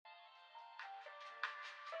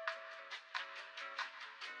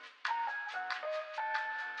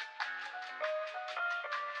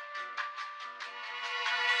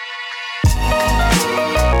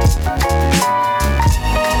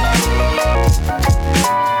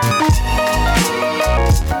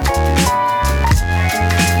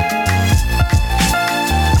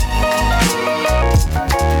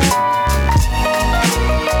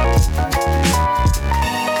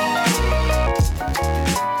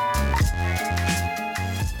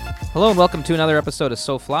Hello and welcome to another episode of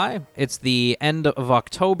So Fly. It's the end of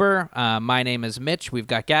October. My name is Mitch. We've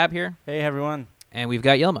got Gab here. Hey, everyone. And we've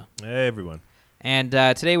got Yilma. Hey, everyone. And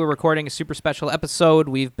today we're recording a super special episode.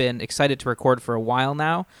 We've been excited to record for a while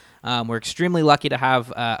now. We're extremely lucky to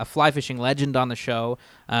have a fly fishing legend on the show,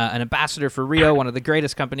 an ambassador for Rio, one of the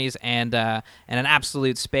greatest companies, and an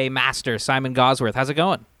absolute spay master, Simon Gosworth. How's it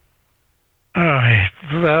going?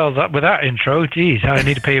 Well, with that intro, geez, I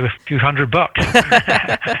need to pay you a few $100.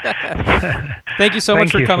 Thank you so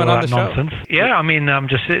much for coming on the nonsense. Show. Yeah, I mean, I'm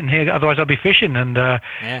just sitting here. Otherwise, I'll be fishing, and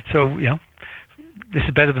so this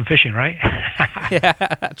is better than fishing, right? Yeah,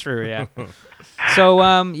 true. Yeah. So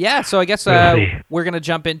I guess we're gonna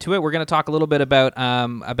jump into it. We're gonna talk a little bit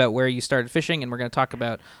about where you started fishing, and we're gonna talk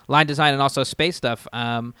about line design and also space stuff.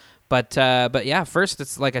 But yeah, first,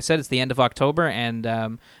 it's like I said, it's the end of October,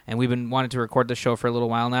 and we've been wanting to record this show for a little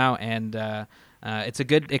while now, and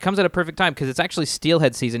it comes at a perfect time because it's actually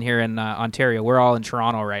steelhead season here in Ontario. We're all in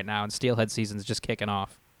Toronto right now, and steelhead season is just kicking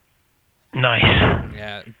off. Nice.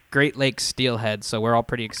 Yeah, Great Lakes steelhead, so we're all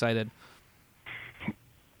pretty excited.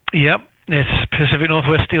 Yep, it's Pacific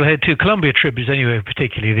Northwest steelhead too. Columbia tributaries anyway,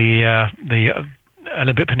 particularly the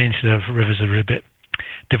Olympic Peninsula rivers are a bit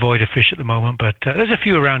devoid of fish at the moment, but there's a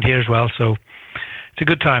few around here as well, so it's a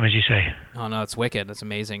good time, as you say. Oh no, it's wicked. That's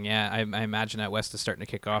amazing. Yeah, I imagine that West is starting to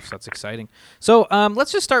kick off, so that's exciting. So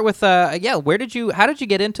let's just start with how did you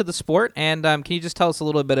get into the sport, and can you just tell us a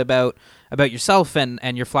little bit about yourself and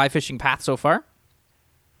your fly fishing path so far?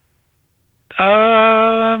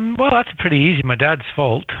 Well, that's pretty easy. My dad's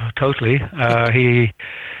fault, totally. He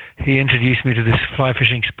introduced me to this fly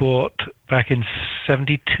fishing sport back in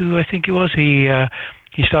 '72, I think it was.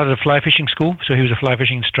 He started a fly fishing school, so he was a fly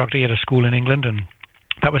fishing instructor. He had a school in England, and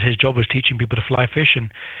that was his job, was teaching people to fly fish.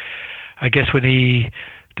 And I guess when he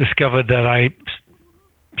discovered that I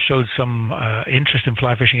showed some interest in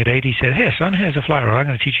fly fishing at 8, he said, "Here, son, here's a fly rod. I'm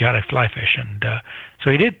going to teach you how to fly fish." And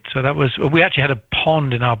so he did. So we actually had a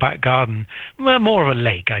pond in our back garden, well, more of a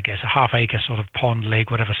lake, I guess, a half-acre sort of pond,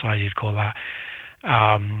 lake, whatever size you'd call that.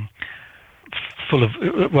 Full of,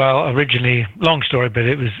 well, originally, long story, but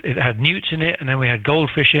it had newts in it, and then we had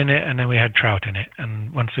goldfish in it, and then we had trout in it.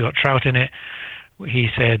 And once we got trout in it, he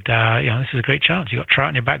said, this is a great chance. You got trout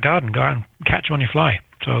in your back garden. Go out and catch them on your fly.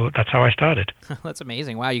 So that's how I started. That's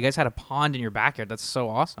amazing. Wow, you guys had a pond in your backyard. That's so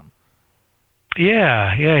awesome.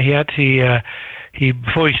 Yeah. He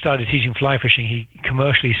before he started teaching fly fishing, he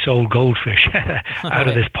commercially sold goldfish out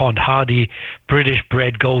of this pond. Hardy,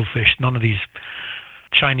 British-bred goldfish. None of these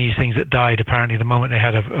Chinese things that died apparently the moment they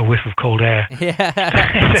had a whiff of cold air.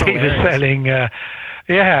 Yeah. So he was selling. So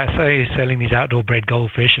he was selling these outdoor-bred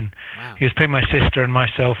goldfish, and wow. He was paying my sister and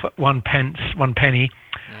myself one penny.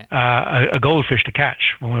 A goldfish to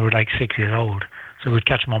catch when we were like 6 years old. So we'd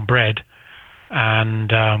catch them on bread.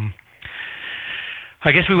 And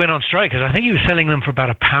I guess we went on strike because I think he was selling them for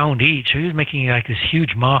about £1 each. So he was making like this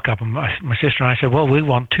huge markup. And my sister and I said, well, we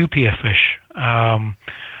want 2p a fish.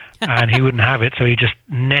 And he wouldn't have it. So he just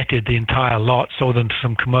netted the entire lot, sold them to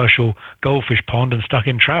some commercial goldfish pond and stuck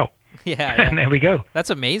in trout. Yeah. And there we go. That's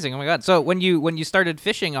amazing. Oh my God. So when you started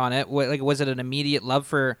fishing on it, was it an immediate love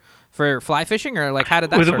for fly fishing, or like how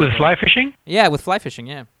did that with fly fishing? Yeah, with fly fishing,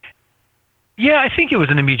 yeah. Yeah, I think it was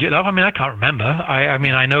an immediate love. I mean, I can't remember. I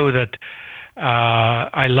mean, I know that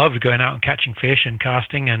I loved going out and catching fish and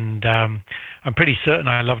casting, and I'm pretty certain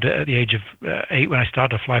I loved it at the age of 8 when I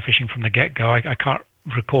started fly fishing from the get-go. I can't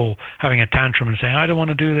recall having a tantrum and saying, I don't want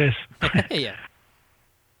to do this. Yeah.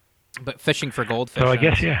 But fishing for goldfish. So I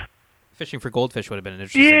guess, yeah. Fishing for goldfish would have been an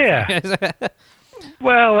interesting thing.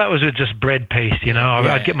 Well, that was just bread paste, you know.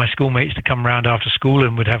 I'd get my schoolmates to come around after school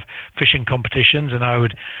and would have fishing competitions, and I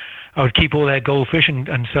would keep all their goldfish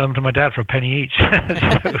and sell them to my dad for £1 each.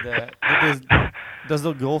 Does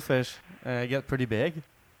the goldfish get pretty big?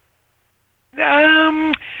 They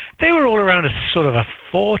were all around a sort of a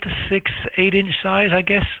 4 to 6, 8-inch size, I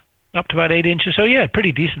guess, up to about 8 inches. So yeah,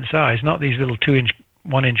 pretty decent size. Not these little 2-inch,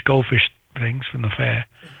 1-inch goldfish things from the fair.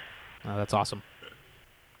 Oh, that's awesome.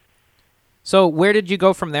 So where did you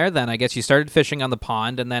go from there then? I guess you started fishing on the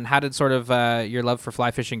pond, and then how did sort of your love for fly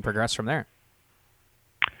fishing progress from there?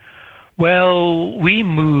 Well, we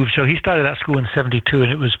moved. So he started that school in '72,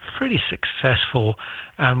 and it was pretty successful.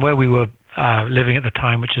 And where we were living at the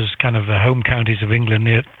time, which is kind of the home counties of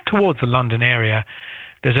England, towards the London area,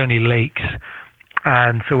 there's only lakes.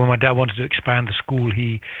 And so when my dad wanted to expand the school,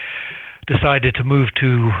 he decided to move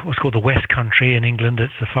to what's called the West Country in England.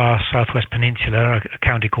 It's the far southwest peninsula, a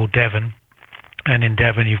county called Devon. And in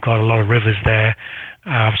Devon, you've got a lot of rivers there.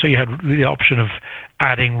 So you had the option of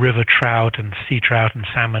adding river trout and sea trout and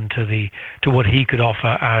salmon to what he could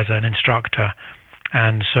offer as an instructor.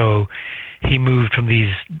 And so he moved from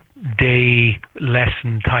these day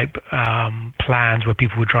lesson type plans where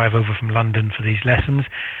people would drive over from London for these lessons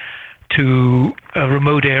to a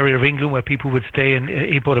remote area of England where people would stay. And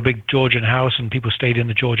he bought a big Georgian house, and people stayed in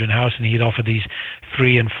the Georgian house, and he'd offer these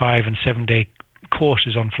 3 and 5 and 7 day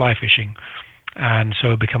courses on fly fishing. And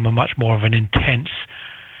so it became a much more of an intense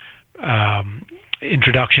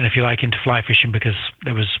introduction, if you like, into fly fishing, because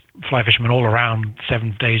there was fly fishermen all around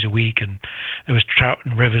 7 days a week, and there was trout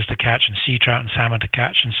and rivers to catch, and sea trout and salmon to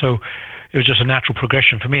catch. And so it was just a natural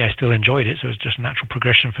progression for me. I still enjoyed it, so it was just a natural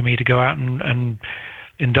progression for me to go out and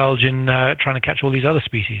indulge in trying to catch all these other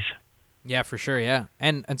species. Yeah, for sure. Yeah,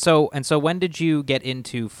 and so when did you get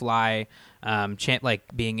into fly,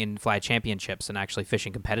 like being in fly championships and actually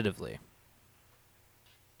fishing competitively?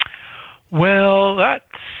 Well,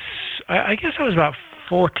 I guess I was about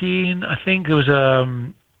 14. I think there was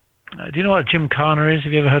do you know what a gymkhana is?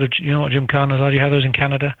 Have you ever heard of, you know what gymkhanas are? Do you have those in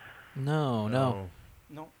Canada? No. No.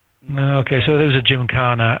 Okay, so there was a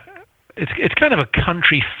gymkhana. It's kind of a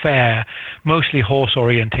country fair, mostly horse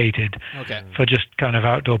orientated. Okay. For just kind of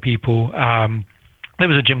outdoor people. There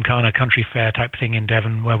was a gymkhana country fair type thing in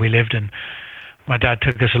Devon where we lived, and my dad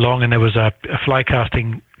took us along, and there was a fly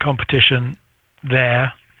casting competition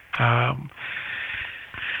there. And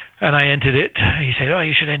I entered it. He said, "Oh,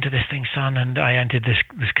 you should enter this thing, son." And I entered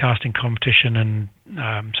this casting competition, and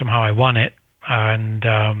somehow I won it. And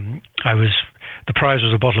the prize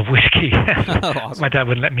was a bottle of whiskey. Awesome. My dad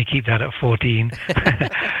wouldn't let me keep that at 14.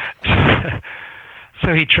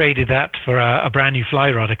 So he traded that for a brand new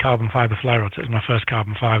fly rod, a carbon fiber fly rod. So it was my first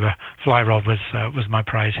carbon fiber fly rod was my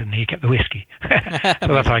prize, and he kept the whiskey.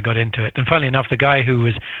 So that's how I got into it. And funnily enough, the guy who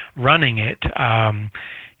was running it,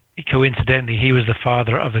 coincidentally, he was the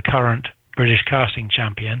father of the current British casting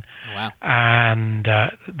champion. Wow. And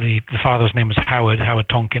the father's name was Howard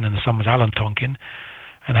Tonkin, and the son was Alan Tonkin.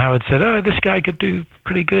 And Howard said, "Oh, this guy could do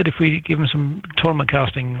pretty good if we give him some tournament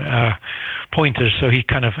casting pointers." So he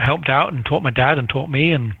kind of helped out and taught my dad and taught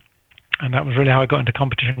me, and that was really how I got into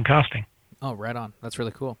competition casting. Oh, right on. That's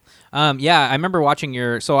really cool. Yeah, I remember watching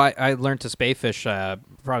so I learned to spay fish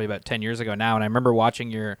probably about 10 years ago now, and I remember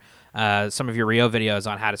watching some of your Rio videos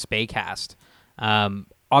on how to spay cast.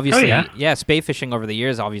 Obviously, yeah, spay fishing over the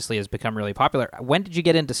years obviously has become really popular. When did you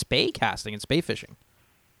get into spay casting and spay fishing?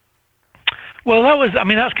 Well,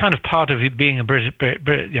 that's kind of part of it being a Brit.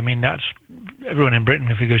 I mean, that's everyone in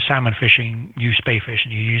Britain. If you go salmon fishing, you spay fish,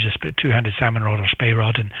 and you use a two-handed salmon rod or spay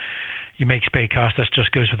rod, and you make spay casts. That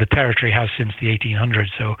just goes with the territory, has since the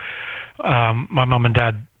 1800s. So my mum and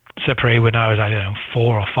dad separated when I was,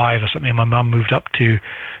 4 or 5 or something. My mum moved up to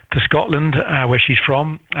Scotland, where she's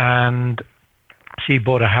from, and she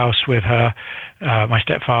bought a house with my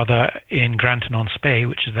stepfather in Granton-on-Spey,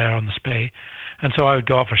 which is there on the Spey. And so I would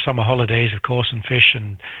go out for summer holidays, of course, and fish,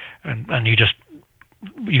 and you just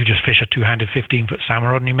fish a two-handed 15-foot salmon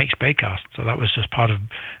rod, and you make spay casts. So that was just part of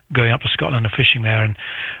going up to Scotland and fishing there. And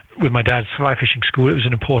with my dad's fly fishing school, it was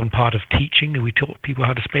an important part of teaching that we taught people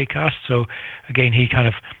how to spay cast. So again, he kind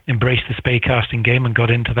of embraced the spay casting game and got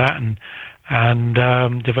into that, and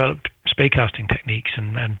developed spay casting techniques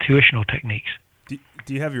and tuitional techniques.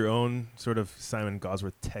 Do you have your own sort of Simon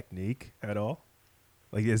Gawesworth technique at all?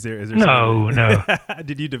 Like, is there No.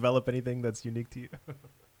 Did you develop anything that's unique to you?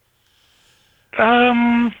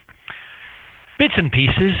 Bits and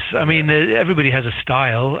pieces. I mean, everybody has a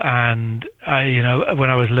style, and when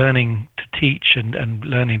I was learning to teach and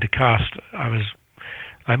learning to cast, I was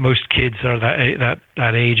like most kids are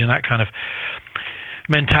that age, and that kind of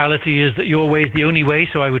mentality is that your way is the only way.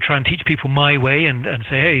 So I would try and teach people my way, and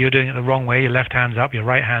say, hey, you're doing it the wrong way. Your left hand's up, your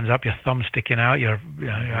right hand's up, your thumb's sticking out, your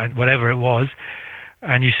whatever it was.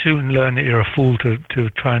 And you soon learn that you're a fool to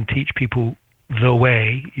try and teach people the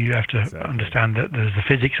way. You have to understand that there's the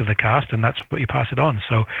physics of the cast, and that's what you pass it on.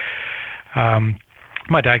 So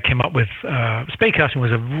my dad came up with spay casting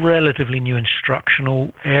was a relatively new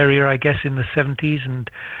instructional area, I guess, in the 70s and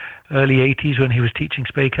early 80s when he was teaching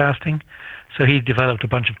spay casting. So he developed a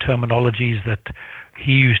bunch of terminologies that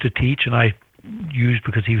he used to teach, and I used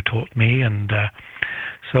because he taught me, and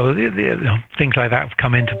so things like that have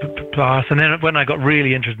come into class. And then when I got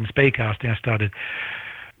really interested in spay casting, I started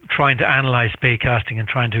trying to analyze spay casting and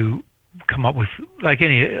trying to come up with, like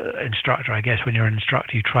any instructor, I guess, when you're an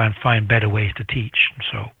instructor, you try and find better ways to teach.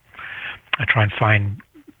 So I try and find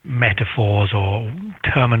metaphors or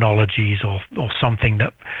terminologies or something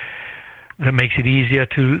that makes it easier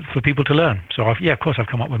for people to learn. So of course I've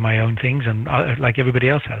come up with my own things, and like everybody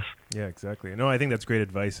else has. Yeah, exactly. No, I think that's great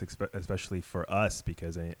advice, especially for us,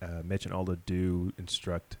 because Mitch and Aldo do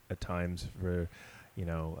instruct at times for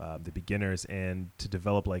the beginners, and to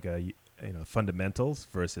develop like a fundamentals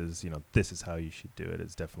versus this is how you should do it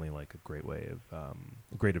is definitely like a great way of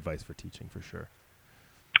great advice for teaching for sure.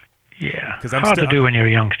 Yeah, because hard to do when you're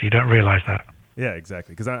a youngster. You don't realize that. Yeah,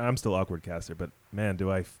 exactly. Because I'm still awkward caster, but man, do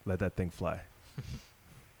I let that thing fly.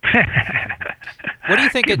 What do you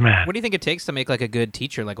think? What do you think it takes to make like a good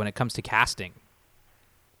teacher? Like when it comes to casting.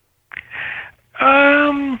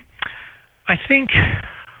 I think.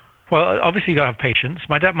 Well, obviously you got to have patience.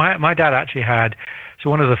 My dad actually had. So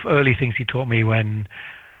one of the early things he taught me when.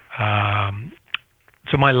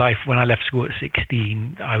 So my life, when I left school at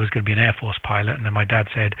 16, I was going to be an Air Force pilot, and then my dad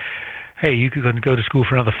said, hey, you could go to school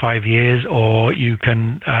for another 5 years, or you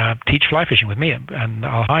can teach fly fishing with me, and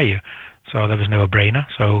I'll hire you. So there was no brainer.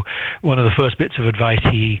 So one of the first bits of advice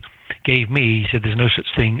he gave me, he said, there's no such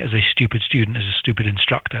thing as a stupid student as a stupid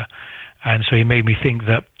instructor. And so he made me think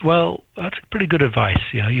that, well, that's pretty good advice.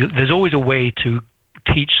 There's always a way to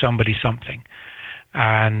teach somebody something.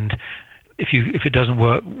 And if it doesn't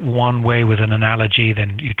work one way with an analogy,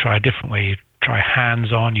 then you try a different way. You try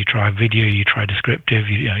hands-on, you try video, you try descriptive,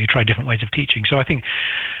 you try different ways of teaching. So I think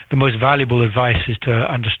the most valuable advice is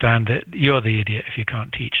to understand that you're the idiot if you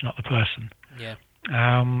can't teach, not the person. Yeah.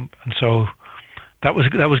 And so that was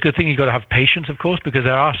a good thing. You've got to have patience, of course, because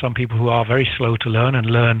there are some people who are very slow to learn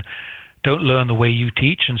and don't learn the way you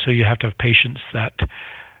teach, and so you have to have patience that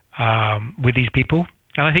with these people.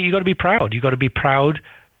 And I think you've got to be proud. You've got to be proud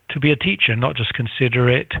to be a teacher, not just consider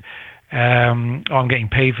it, I'm getting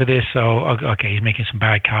paid for this, so okay, he's making some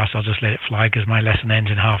bad casts, I'll just let it fly because my lesson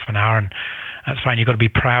ends in half an hour, and that's fine. You've got to be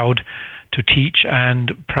proud to teach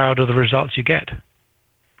and proud of the results you get.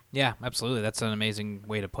 Yeah, absolutely. That's an amazing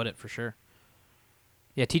way to put it, for sure.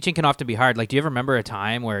 Yeah, teaching can often be hard. Like, do you ever remember a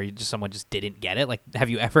time where someone just didn't get it? Like, have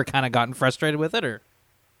you ever kind of gotten frustrated with it, or?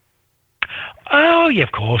 Oh, yeah,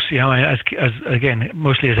 of course. As again,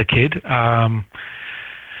 mostly as a kid,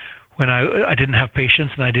 when I didn't have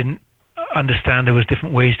patience and I didn't understand there was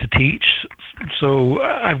different ways to teach. So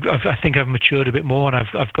I think I've matured a bit more, and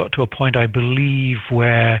I've got to a point, I believe,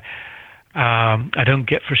 where I don't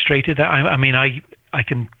get frustrated. I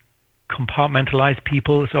can compartmentalize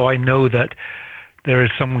people, so I know that there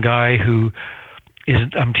is some guy who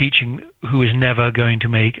I'm teaching who is never going to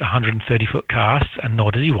make 130-foot casts, and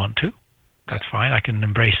nor does he want to. That's fine. I can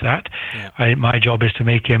embrace that. Yeah. My job is to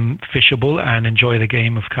make him fishable and enjoy the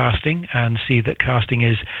game of casting, and see that casting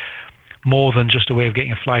is more than just a way of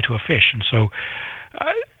getting a fly to a fish. And so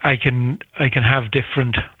I can have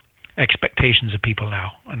different expectations of people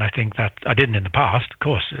now. And I think that I didn't in the past. Of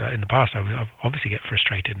course, in the past I obviously get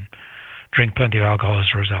frustrated and drink plenty of alcohol as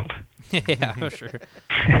a result. Yeah, for sure.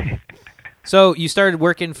 So you started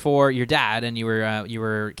working for your dad, and you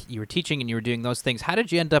were teaching, and you were doing those things. How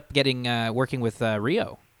did you end up getting working with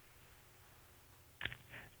Rio?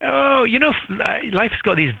 Oh, life's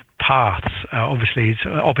got these paths. Obviously, it's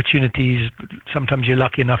opportunities. Sometimes you're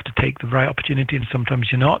lucky enough to take the right opportunity, and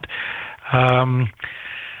sometimes you're not.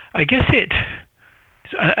 I guess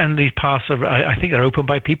and these paths are, I think, they're opened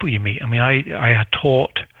by people you meet. I mean, I had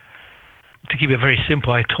taught. To keep it very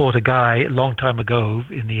simple, I taught a guy a long time ago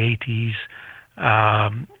in the 80s.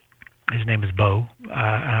 His name is Bo. And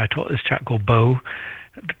I taught this chap called Bo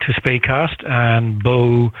to spey cast. And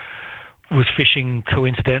Bo was fishing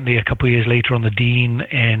coincidentally a couple of years later on the Dean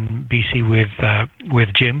in BC with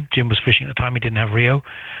Jim. Jim was fishing at the time. He didn't have Rio.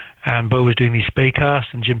 And Bo was doing these spey casts.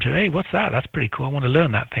 And Jim said, hey, what's that? That's pretty cool. I want to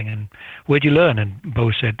learn that thing. And where'd you learn? And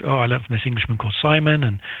Bo said, I learned from this Englishman called Simon.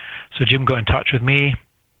 And so Jim got in touch with me.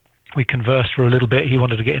 We conversed for a little bit. He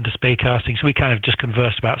wanted to get into spey casting, so we kind of just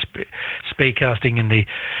conversed about spey casting in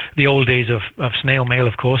the old days of snail mail,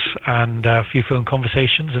 of course, and a few phone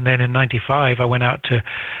conversations. And then in '95, I went out to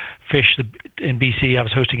fish in BC. I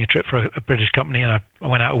was hosting a trip for a British company, and I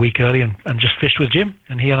went out a week early and just fished with Jim.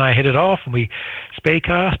 And he and I hit it off, and we spey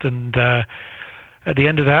cast. And at the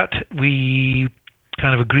end of that, we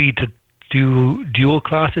kind of agreed to do dual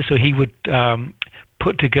classes. So he would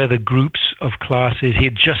put together groups of classes. He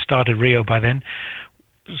had just started Rio by then,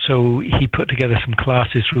 so he put together some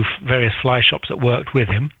classes through various fly shops that worked with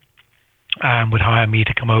him, and would hire me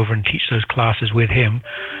to come over and teach those classes with him.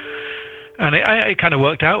 And it kind of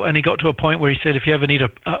worked out, and he got to a point where he said, if you ever need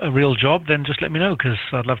a real job, then just let me know, because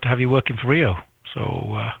I'd love to have you working for Rio.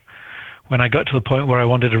 So when I got to the point where I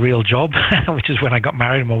wanted a real job, which is when I got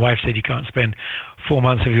married, and my wife said, you can't spend 4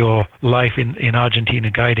 months of your life in Argentina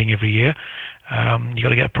guiding every year. You got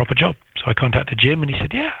to get a proper job. So I contacted Jim, and he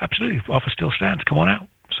said, yeah, absolutely, offer still stands, come on out.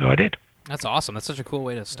 So I did. That's awesome. That's such a cool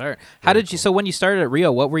way to start. How did you? So when you started at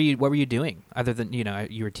Rio, what were you doing other than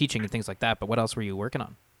you were teaching and things like that? But what else were you working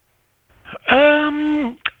on?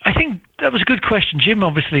 I think that was a good question. Jim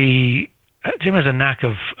has a knack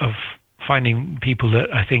of finding people that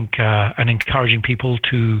I think and encouraging people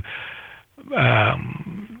to.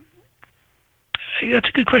 That's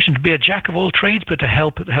a good question. To be a jack of all trades, but to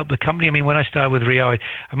help the company. I mean, when I started with Rio, I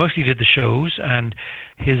mostly did the shows, and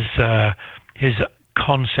his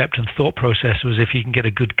concept and thought process was if you can get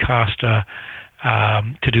a good caster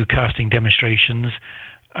to do casting demonstrations,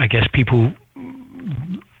 I guess people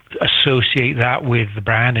associate that with the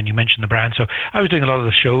brand, and you mentioned the brand. So I was doing a lot of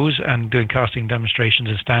the shows and doing casting demonstrations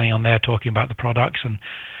and standing on there talking about the products, and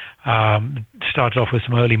started off with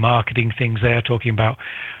some early marketing things there, talking about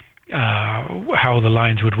how the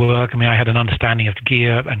lines would work. I mean, I had an understanding of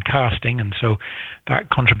gear and casting, and so that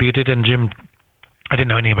contributed. And Jim, I didn't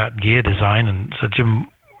know anything about gear design, and so Jim,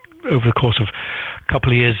 over the course of a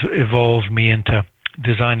couple of years, evolved me into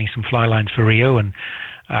designing some fly lines for Rio and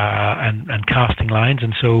casting lines,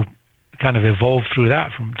 and so kind of evolved through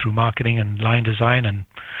that, through marketing and line design and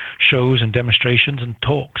shows and demonstrations and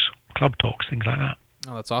talks, club talks, things like that.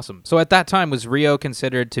 Oh, that's awesome. So at that time, was Rio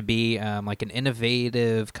considered to be like an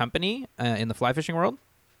innovative company in the fly fishing world?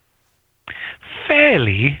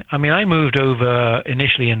 Fairly. I mean, I moved over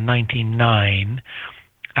initially in 1999,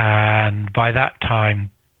 and by that time,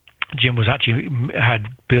 Jim had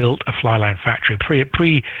built a fly line factory.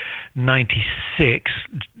 Pre 96,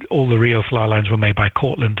 all the Rio fly lines were made by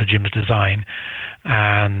Cortland to Jim's design,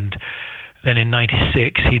 and then in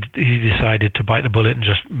 96, he decided to bite the bullet and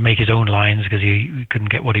just make his own lines because he couldn't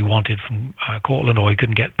get what he wanted from Cortland, or he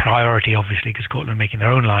couldn't get priority, obviously, because Cortland were making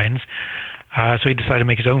their own lines. So he decided to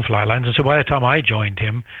make his own fly lines. And so by the time I joined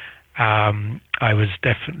him,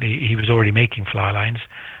 he was already making fly lines.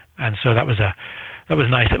 And so that was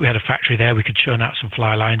nice that we had a factory there. We could churn out some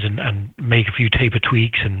fly lines and make a few taper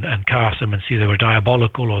tweaks and cast them and see they were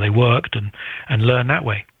diabolical or they worked, and learn that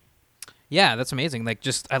way. Yeah, that's amazing. Like,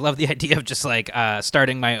 I love the idea of just like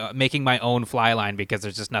making my own fly line, because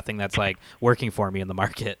there's just nothing that's like working for me in the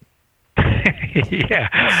market.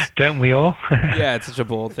 Yeah, don't we all? Yeah, it's such a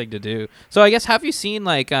bold thing to do. So I guess, have you seen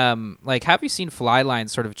have you seen fly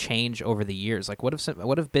lines sort of change over the years? Like, what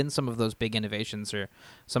have been some of those big innovations or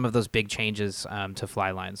some of those big changes to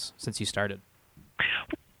fly lines since you started?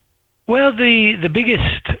 Well, the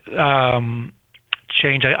biggest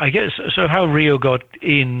change, I guess, so how Rio got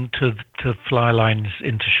into fly lines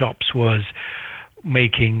into shops was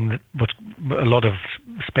making what a lot of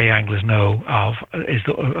spey anglers know of is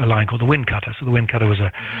a line called the wind cutter. So the wind cutter was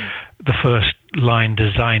the first line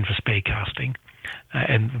designed for spey casting,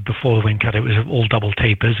 and before the wind cutter it was all double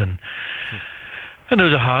tapers, and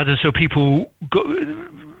those are hard, and so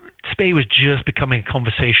spey was just becoming a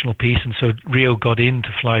conversational piece, and so Rio got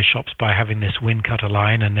into fly shops by having this wind cutter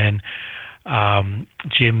line, and then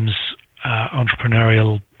Jim's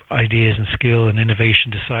entrepreneurial ideas and skill and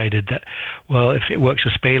innovation decided that, well, if it works for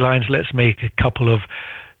spey lines, let's make a couple of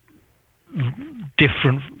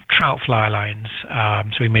different trout fly lines.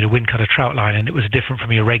 So we made a wind cutter trout line, and it was different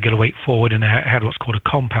from your regular weight forward, and it had what's called a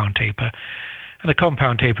compound taper. And the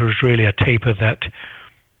compound taper is really a taper that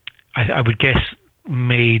I would guess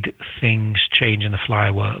made things change in the fly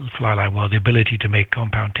line world, the ability to make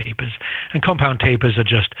compound tapers. And compound tapers are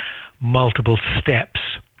just multiple steps.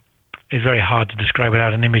 It's very hard to describe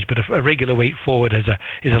without an image, but a regular weight forward is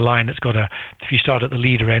a line that's got if you start at the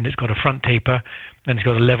leader end, it's got a front taper, then it's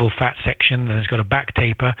got a level fat section, then it's got a back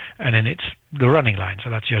taper, and then it's the running line. So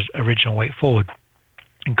that's your original weight forward.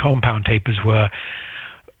 And compound tapers were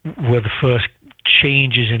the first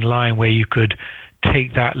changes in line where you could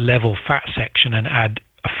take that level fat section and add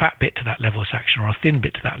a fat bit to that level section or a thin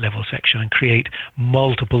bit to that level section and create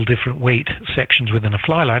multiple different weight sections within a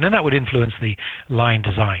fly line, and that would influence the line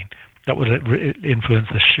design. That would influence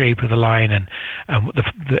the shape of the line and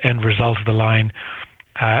the end result of the line.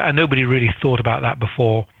 And nobody really thought about that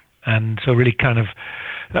before. And so really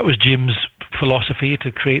that was Jim's philosophy,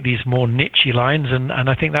 to create these more niche-y lines. And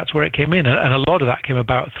I think that's where it came in. And a lot of that came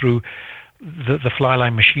about through the fly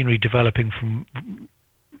line machinery developing from,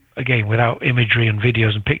 again, without imagery and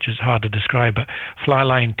videos and pictures, hard to describe, but fly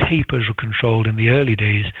line tapers were controlled in the early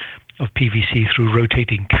days of PVC through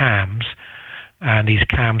rotating cams. And these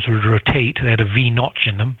cams would rotate. They had a V notch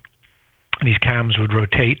in them. And these cams would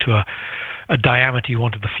rotate to a diameter you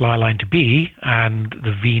wanted the fly line to be, and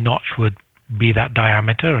the V notch would be that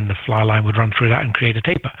diameter, and the fly line would run through that and create a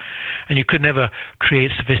taper. And you could never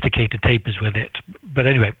create sophisticated tapers with it. But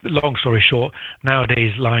anyway, long story short,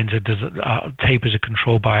 nowadays tapers are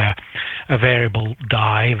controlled by a variable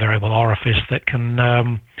die, variable orifice that can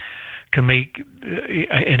make,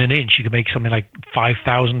 in an inch, you can make something like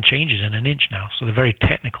 5,000 changes in an inch now. So they're very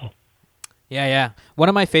technical. Yeah. One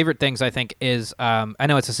of my favorite things, I think, is I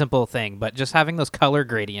know it's a simple thing, but just having those color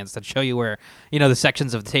gradients that show you where the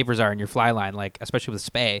sections of the tapers are in your fly line, like especially with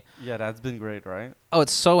Spey. Yeah, that's been great, right? Oh,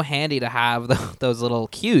 it's so handy to have those little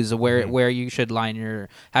cues of where you should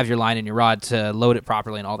have your line in your rod to load it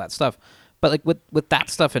properly and all that stuff. But like with that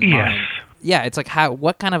stuff in mind, yeah, it's like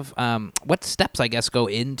what steps I guess go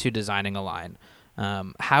into designing a line.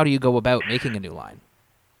 How do you go about making a new line?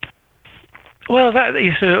 Well, that's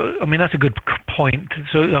a good point.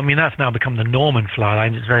 So, that's now become the norm in fly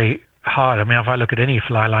lines. It's very hard. If I look at any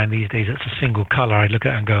fly line these days, it's a single color. I look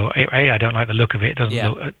at it and go, A, I don't like the look of it.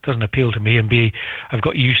 It doesn't appeal to me. And B, I've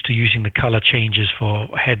got used to using the color changes for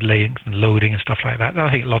head length and loading and stuff like that.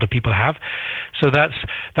 I think a lot of people have. So that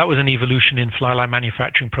was an evolution in fly line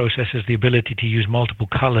manufacturing processes, the ability to use multiple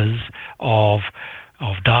colors of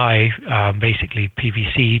dye, basically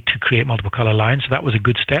PVC, to create multiple color lines. So that was a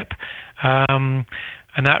good step.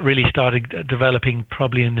 And that really started developing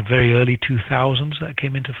probably in the very early 2000s. That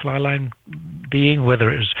came into fly line being,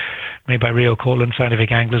 whether it was made by Rio Cortland,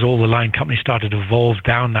 Scientific Anglers, all the line companies started to evolve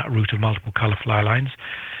down that route of multiple color fly lines.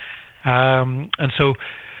 And so,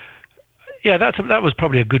 yeah, that was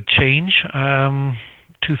probably a good change. 2000,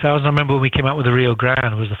 I remember when we came out with the Rio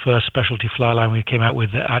Grande, was the first specialty fly line we came out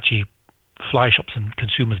with that actually fly shops and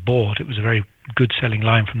consumers bought. It was a very good selling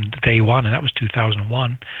line from day one, and that was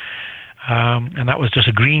 2001. And that was just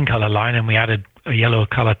a green color line, and we added a yellow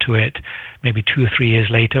color to it maybe 2 or 3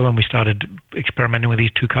 years later when we started experimenting with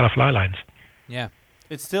these 2 color fly lines. Yeah.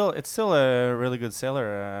 It's still a really good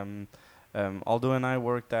seller. Aldo and I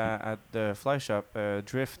worked at the fly shop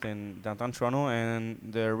Drift in downtown Toronto, and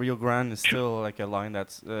the Rio Grande is still like a line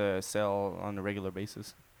that's sell on a regular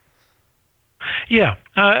basis. Yeah,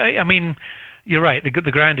 you're right. The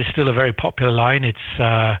Grande is still a very popular line. It's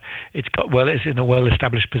in a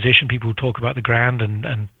well-established position. People talk about the Grande,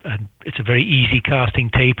 and it's a very easy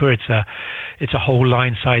casting taper. It's a whole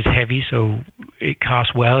line size heavy, so it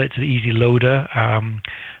casts well. It's an easy loader,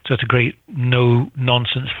 so it's a great no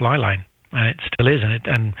nonsense fly line, and it still is.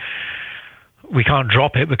 And we can't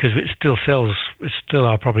drop it because it still sells. It's still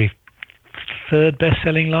our probably 3rd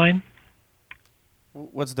best-selling line.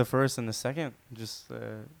 What's the first and the second? Just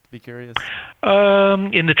be curious.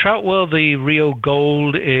 In the trout world, the Rio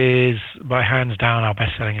Gold is by hands down our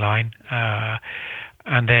best-selling line.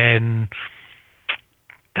 And then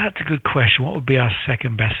that's a good question. What would be our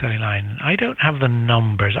second best-selling line? I don't have the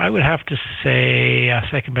numbers. I would have to say our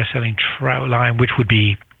second best-selling trout line, which would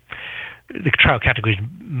be the trout category, is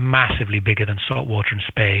massively bigger than saltwater and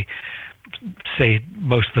Spey. Say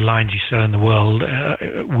most of the lines you sell in the world,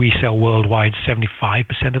 we sell worldwide,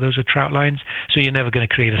 75% of those are trout lines. So you're never going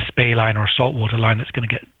to create a Spey line or a saltwater line that's going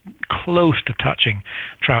to get close to touching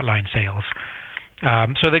trout line sales.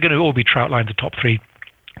 So they're going to all be trout lines, the top 3.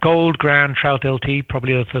 Gold, Grand, Trout LT,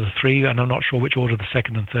 probably the 3, and I'm not sure which order the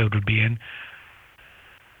second and third would be in.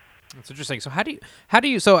 That's interesting. So how do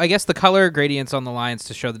you? So I guess the color gradients on the lines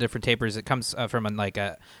to show the different tapers, it comes from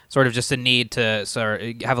a sort of just a need to sort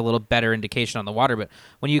of have a little better indication on the water. But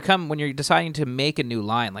when you're deciding to make a new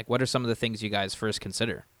line, like what are some of the things you guys first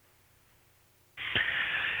consider?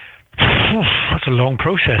 That's a long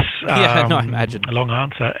process. Yeah, no, I imagine. A long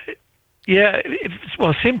answer. Yeah,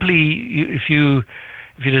 simply if you're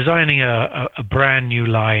designing a brand new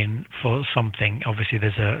line for something, obviously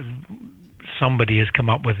somebody has come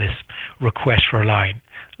up with this request for a line.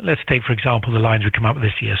 Let's take, for example, the lines we come up with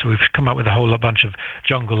this year. So we've come up with a bunch of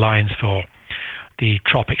jungle lines for the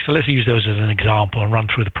tropics. So let's use those as an example and run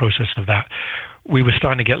through the process of that. We were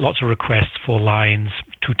starting to get lots of requests for lines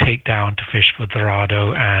to take down to fish for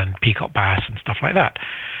dorado and peacock bass and stuff like that.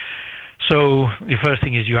 So the first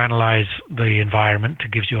thing is you analyze the environment.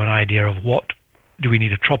 It gives you an idea of do we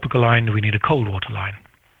need a tropical line? Do we need a cold water line?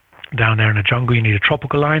 Down there in the jungle, you need a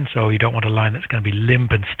tropical line, so you don't want a line that's going to be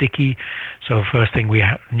limp and sticky. So first thing we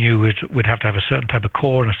knew is we'd have to have a certain type of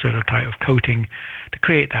core and a certain type of coating to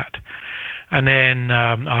create that. And then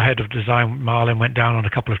our head of design, Marlon, went down on a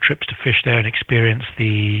couple of trips to fish there and experience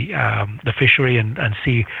the fishery and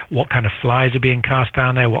see what kind of flies are being cast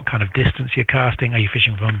down there, what kind of distance you're casting. Are you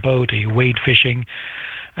fishing from a boat? Are you wade fishing?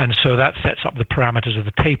 And so that sets up the parameters of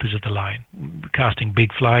the tapers of the line. Casting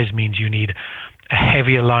big flies means you need a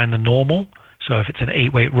heavier line than normal. So if it's an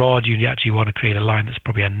 8-weight rod, you actually want to create a line that's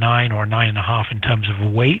probably a 9 or a 9.5 in terms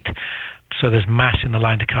of weight. So there's mass in the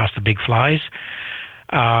line to cast the big flies.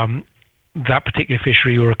 That particular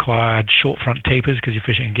fishery required short front tapers because you're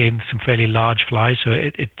fishing again some fairly large flies. So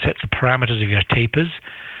it sets the parameters of your tapers.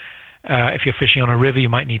 If you're fishing on a river, you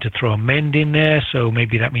might need to throw a mend in there. So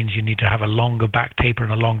maybe that means you need to have a longer back taper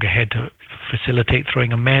and a longer head to facilitate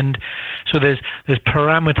throwing a mend. So there's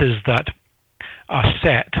parameters that are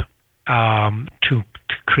set to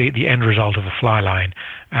create the end result of a fly line,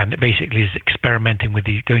 and it basically is experimenting with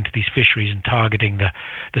going to these fisheries and targeting the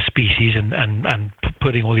species and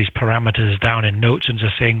putting all these parameters down in notes and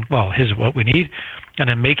just saying, well, here's what we need, and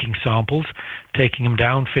then making samples, taking them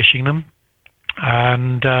down, fishing them,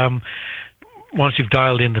 and once you've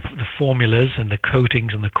dialed in the formulas and the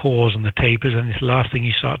coatings and the cores and the tapers, and the last thing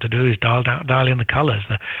you start to do is dial in the colors.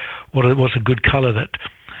 What's a good color that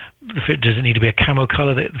does it need to be a camo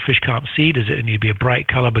color that the fish can't see? Does it need to be a bright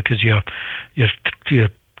color because you're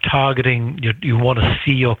targeting, you want to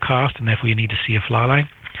see your cast, and therefore you need to see a fly line?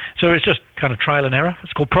 So it's just kind of trial and error.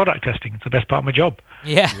 It's called product testing. It's the best part of my job.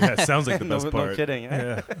 Yeah. Yeah, it sounds like the best part. No kidding.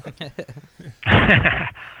 Yeah.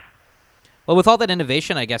 Well, with all that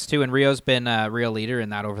innovation, I guess too, and Rio's been a real leader in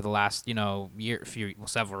that over the last,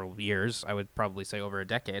 several years. I would probably say over a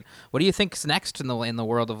decade. What do you think's next in the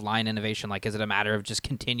world of line innovation? Like, is it a matter of just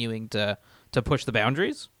continuing to push the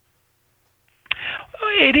boundaries?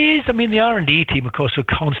 It is. I mean, the R&D team, of course, are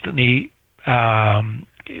constantly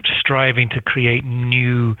striving to create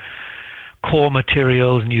new core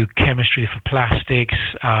materials, new chemistry for plastics,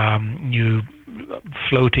 new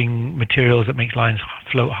floating materials that make lines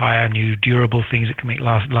float higher, new durable things that can make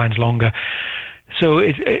lines longer. So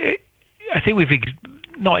I think we've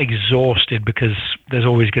not exhausted, because there's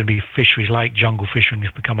always going to be fisheries like jungle fishing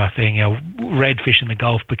has become a thing. Redfish in the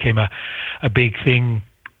Gulf became a big thing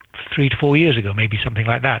 3 to 4 years ago, maybe something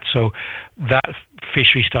like that. So that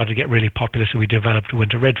fishery started to get really popular, so we developed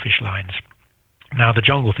winter redfish lines. Now the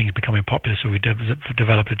jungle thing is becoming popular, so we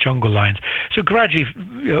developed the jungle lines. So gradually,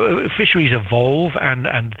 fisheries evolve,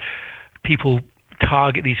 and people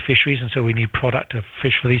target these fisheries, and so we need product to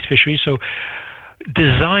fish for these fisheries. So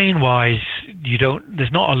design-wise,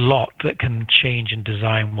 there's not a lot that can change in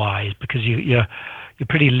design-wise, because you're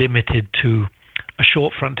pretty limited to a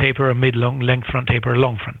short front taper, a mid-long length front taper, a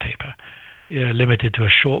long front taper. You're limited to a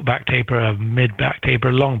short back taper, a mid back taper,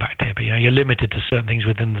 a long back taper. You're limited to certain things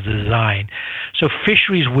within the design. So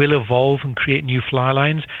fisheries will evolve and create new fly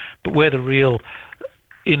lines, but where the real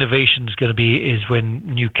innovation is going to be is when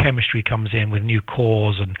new chemistry comes in with new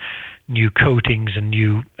cores and new coatings and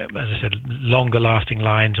new, as I said, longer lasting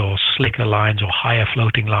lines or slicker lines or higher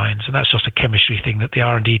floating lines. And that's just a chemistry thing that the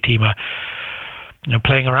R&D team are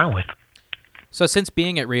playing around with. So since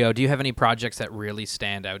being at Rio, do you have any projects that really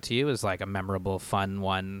stand out to you as like a memorable, fun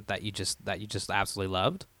one that you just absolutely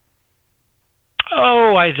loved?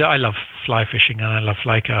 Oh, I love fly fishing and I love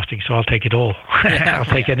fly casting, so I'll take it all.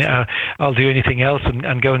 Yeah, I'll do anything else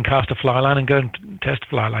and go and cast a fly line and go and test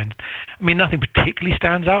fly lines. I mean, nothing particularly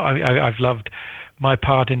stands out. I've loved my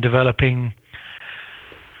part in developing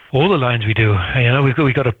all the lines we do.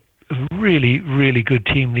 We've got a really, really good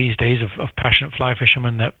team these days of passionate fly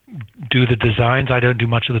fishermen that do the designs. I don't do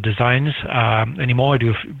much of the designs anymore. I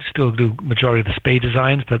still do majority of the spay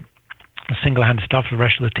designs, but single-hand stuff for the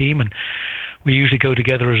rest of the team. And we usually go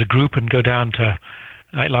together as a group and go down to,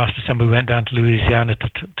 like last December, we went down to Louisiana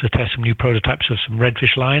to test some new prototypes of some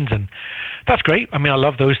redfish lines, and that's great. I mean, I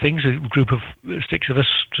love those things. A group of 6 of us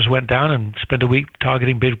just went down and spent a week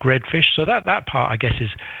targeting big redfish. So that part, I guess,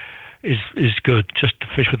 is good, just to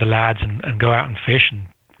fish with the lads and go out and fish and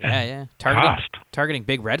targeting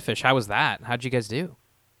big redfish. How was that? How'd you guys do?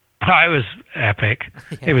 Oh, it was epic.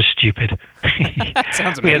 Yeah. It was stupid.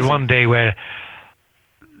 Sounds amazing. We had one day where,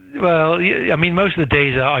 well, I mean, most of the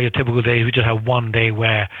days are your typical days. We just had one day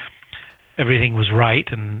where everything was right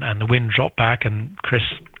and the wind dropped back, and Chris,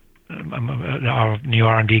 our new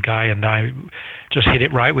R&D guy, and I just hit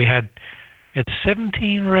it right. We had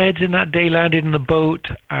 17 reds in that day landed in the boat,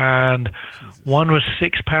 and one was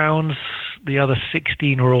 6 pounds. The other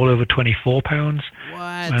 16 were all over 24 pounds. What?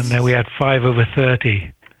 And then we had 5 over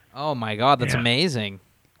 30. Oh my God, that's amazing.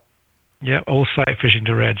 Yeah, all sight fishing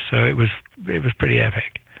to reds, so it was pretty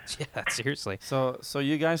epic. Yeah, seriously. So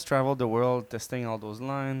you guys traveled the world testing all those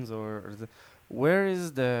lines, where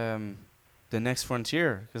is the next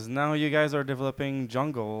frontier? Because now you guys are developing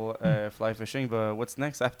jungle fly fishing, but what's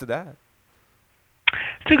next after that?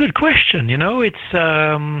 It's a good question. It's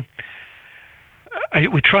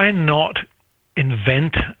we try and not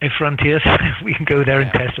invent a frontier so we can go there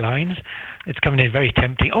and test lines. It's coming in very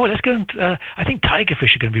tempting. Oh, let's go and I think tiger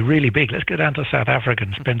fish are going to be really big. Let's go down to South Africa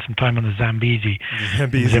and spend some time on the Zambezi,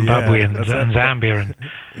 Zimbabwe, and Zambia,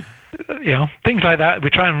 and things like that. We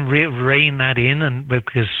try and rein that in, and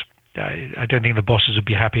because I don't think the bosses would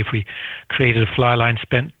be happy if we created a fly line,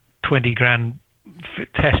 spent 20 grand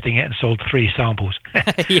testing it, and sold 3 samples.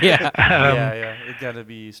 Yeah. Yeah, it gotta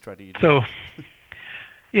be strategic. So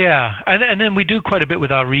Yeah, and then we do quite a bit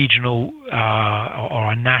with our regional or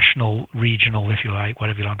our national regional, if you like,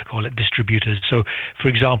 whatever you like to call it, distributors. So, for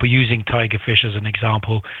example, using Tigerfish as an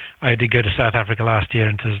example, I did go to South Africa last year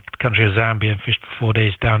into the country of Zambia and fished for 4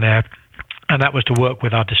 days down there, and that was to work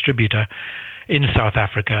with our distributor in South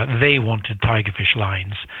Africa. They wanted Tigerfish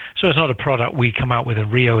lines, so it's not a product we come out with in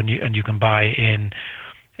Rio and you can buy in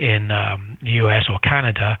the US or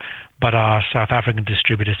Canada, but our South African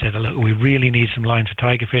distributor said, look, we really need some lines for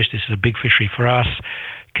Tigerfish. This is a big fishery for us.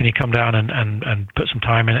 Can you come down and put some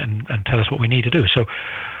time in it and tell us what we need to do? So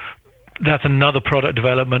that's another product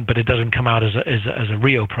development, but it doesn't come out as a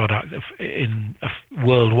Rio product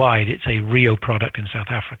worldwide. It's a Rio product in South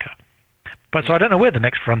Africa. But so I don't know where the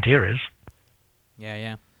next frontier is.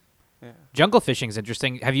 Yeah. Jungle fishing is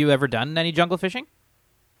interesting. Have you ever done any jungle fishing?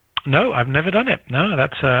 No, I've never done it. No,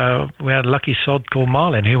 that's we had a lucky sod called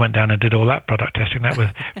Marlin who went down and did all that product testing. That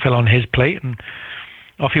fell on his plate and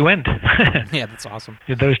off he went. Yeah, that's awesome.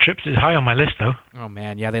 Those trips is high on my list though. Oh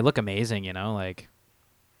man, yeah, they look amazing. Like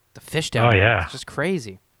the fish down there. Yeah, it's just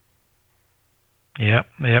crazy. Yep,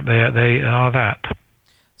 they are that.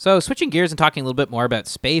 So switching gears and talking a little bit more about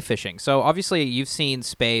spey fishing. So obviously you've seen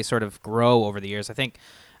spey sort of grow over the years. I think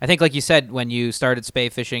like you said, when you started spey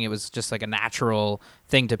fishing, it was just like a natural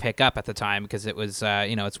thing to pick up at the time because it was,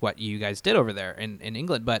 it's what you guys did over there in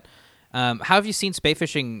England. But how have you seen spey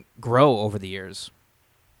fishing grow over the years?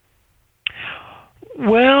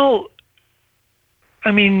 Well, I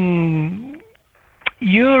mean,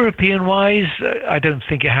 European-wise, I don't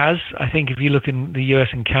think it has. I think if you look in the US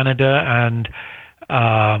and Canada and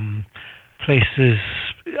places,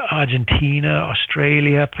 Argentina,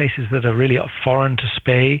 Australia, places that are really foreign to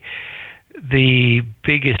spey, the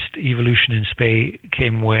biggest evolution in spey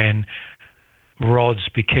came when rods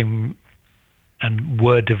became and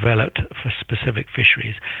were developed for specific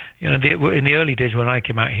fisheries. In the early days when I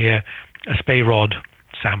came out here, a spey rod,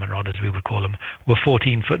 salmon rod as we would call them, were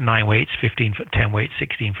 14-foot 9 weights, 15-foot 10 weights,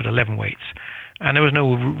 16-foot 11 weights. And there was no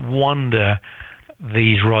wonder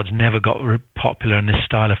these rods never got popular and this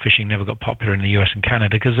style of fishing never got popular in the US and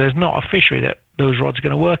Canada because there's not a fishery that those rods are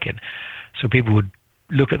going to work in. So people would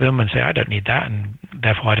look at them and say, I don't need that, and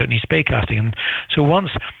therefore I don't need spey casting. And so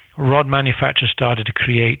once rod manufacturers started to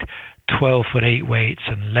create 12-foot 8 weights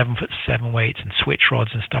and 11-foot 7 weights and switch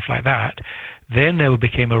rods and stuff like that, then there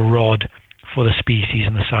became a rod for the species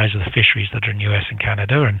and the size of the fisheries that are in US and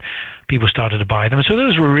Canada, and people started to buy them. And so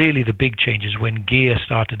those were really the big changes when gear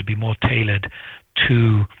started to be more tailored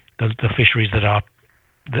to the fisheries that are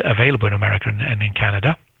available in America and in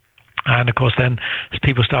Canada. And of course then as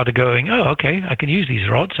people started going, oh, okay, I can use these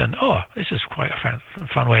rods, and oh, this is quite a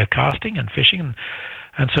fun way of casting and fishing,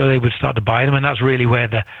 and so they would start to buy them, and that's really where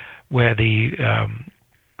the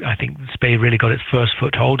I think spey really got its first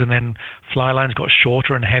foothold, and then fly lines got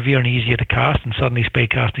shorter and heavier and easier to cast, and suddenly spey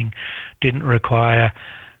casting didn't require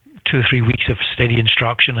 2 or 3 weeks of steady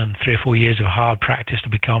instruction and 3 or 4 years of hard practice to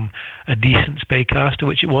become a decent spey caster,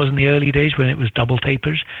 which it was in the early days when it was double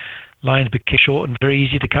tapers. Lines became short and very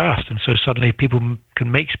easy to cast, and so suddenly people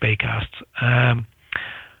can make spey casts. And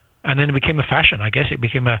then it became a fashion, I guess. It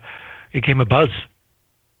became a buzz.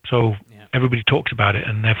 So everybody talks about it,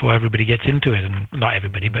 and therefore everybody gets into it, and not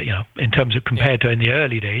everybody, but in terms of compared to in the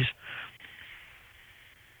early days.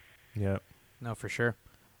 Yeah. No, for sure.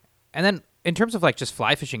 And then in terms of like just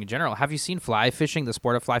fly fishing in general, have you seen fly fishing, the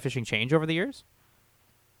sport of fly fishing, change over the years?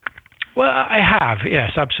 Well, I have,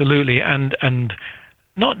 yes, absolutely, and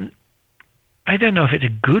not. I don't know if it's a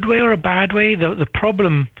good way or a bad way. The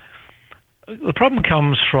problem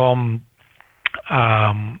comes from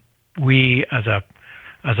we as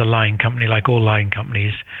a line company, like all line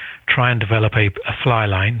companies, try and develop a fly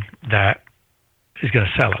line that is going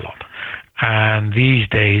to sell a lot. And these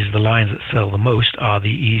days, the lines that sell the most are the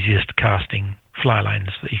easiest casting fly lines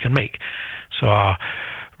that you can make. So our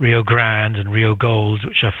Rio Grandes and Rio Golds,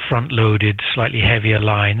 which are front-loaded, slightly heavier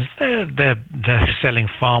lines, they're selling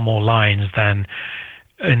far more lines than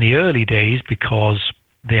in the early days because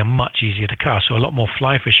they are much easier to cast. So a lot more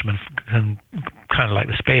fly fishermen can, kind of like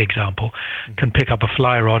the spey example, can pick up a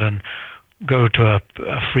fly rod and go to a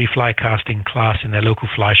free fly casting class in their local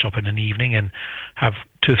fly shop in an evening and have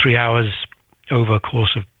 2 or 3 hours over a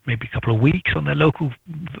course of maybe a couple of weeks on their local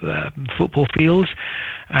football fields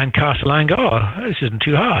and cast a line and go, oh, this isn't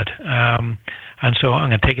too hard. And so I'm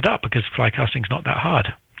going to take it up because fly casting is not that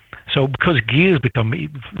hard. So because gears become,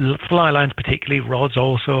 fly lines particularly, rods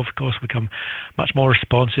also, of course, become much more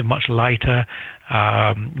responsive, much lighter,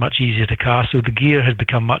 much easier to cast. So the gear has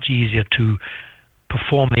become much easier to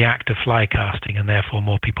perform the act of fly casting, and therefore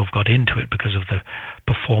more people have got into it because of the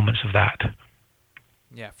performance of that.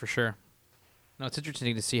 Yeah, for sure. No, it's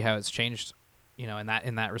interesting to see how it's changed, in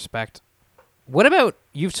that respect. What about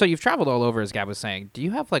you've traveled all over, as Gab was saying. Do you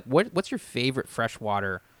have what's your favorite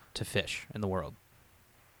freshwater to fish in the world?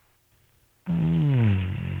 I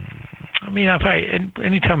mean,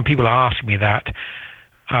 anytime people ask me that,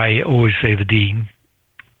 I always say the Dean,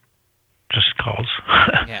 just cause.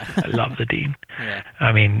 Yeah. I love the Dean. Yeah.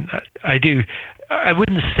 I mean, I do. I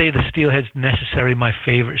wouldn't say the steelhead's necessarily my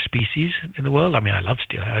favorite species in the world. I mean, I love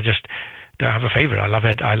steelhead. I just don't have a favorite. I love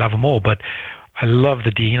it. I love them all, but I love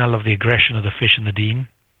the Dean. I love the aggression of the fish in the Dean.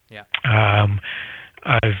 Yeah.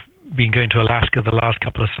 I've been going to Alaska the last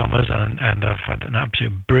couple of summers, and I've had an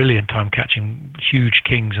absolute brilliant time catching huge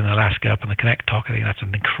kings in Alaska up in the Kennectock. I think that's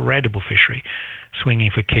an incredible fishery, swinging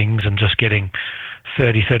for kings and just getting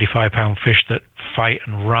 30, 35-pound fish that fight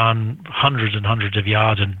and run hundreds and hundreds of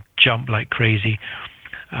yards and jump like crazy.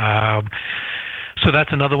 So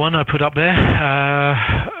that's another one I put up there.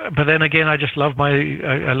 But then again, I just love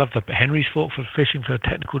I love the Henry's Fork for fishing for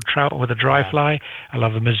technical trout with a dry fly. I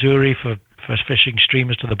love the Missouri for fishing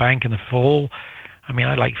streamers to the bank in the fall. I mean,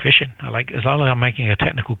 I like fishing. As long as I'm making a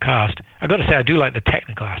technical cast. I got to say, I do like the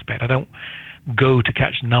technical aspect. I don't go to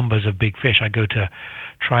catch numbers of big fish. I go to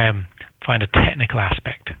try and find a technical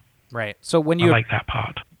aspect. Right. So I like that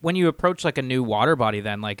part. When you approach a new water body,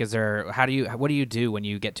 then what do you do when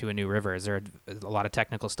you get to a new river? Is there a lot of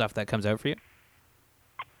technical stuff that comes out for you?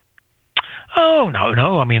 Oh,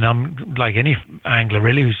 no. I mean, I'm like any angler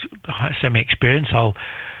really who's semi-experienced. I'll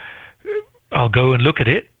go and look at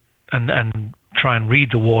it and try and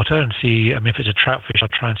read the water and see. I mean, if it's a trout fish, I'll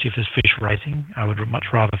try and see if there's fish rising. I would much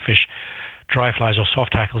rather fish dry flies or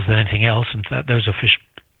soft tackles than anything else, and those are fish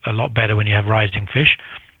a lot better when you have rising fish.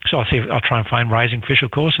 So I'll try and find rising fish, of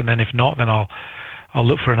course, and then if not, then I'll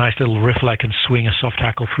look for a nice little riffle I can swing a soft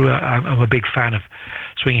tackle through. I'm a big fan of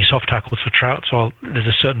swinging soft tackles for trout, so there's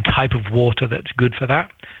a certain type of water that's good for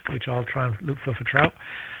that, which I'll try and look for trout.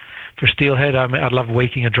 For steelhead, I'd love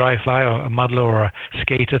waking a dry fly or a muddler or a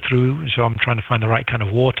skater through, so I'm trying to find the right kind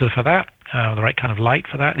of water for that, the right kind of light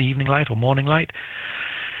for that, the evening light or morning light.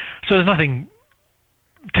 So there's nothing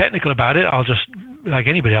technical about it. I'll just, like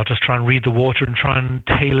anybody, I'll just try and read the water and try and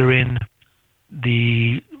tailor in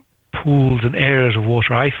the pools and areas of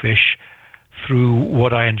water I fish through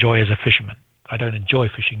what I enjoy as a fisherman. I don't enjoy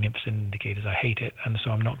fishing nymphs and indicators. I hate it, and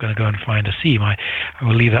so I'm not going to go and find a seam. I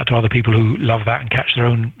will leave that to other people who love that and catch their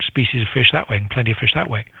own species of fish that way, and plenty of fish that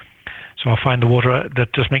way. So I'll find the water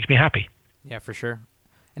that just makes me happy. Yeah, for sure.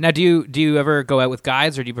 And now, do you ever go out with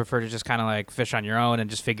guides, or do you prefer to just kind of fish on your own and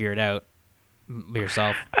just figure it out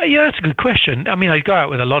yourself? Yeah, that's a good question. I mean, I go out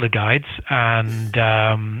with a lot of guides, and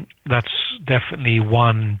that's definitely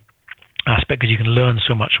one aspect, because you can learn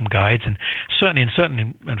so much from guides, and certainly in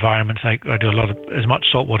certain environments I do as much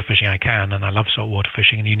saltwater fishing I can, and I love saltwater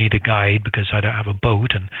fishing, and you need a guide because I don't have a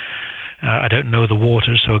boat and I don't know the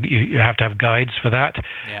water, so you have to have guides for that.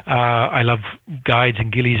 Yeah. I love guides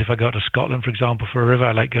and gillies. If I go to Scotland, for example, for a river,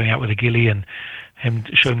 I like going out with a gillie and him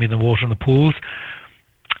showing me the water and the pools.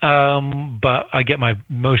 But I get my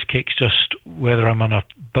most kicks just whether I'm on a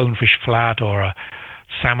bonefish flat or a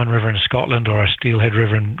salmon river in Scotland or a steelhead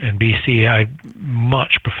river in BC. I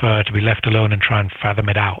much prefer to be left alone and try and fathom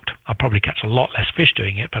it out. I'll probably catch a lot less fish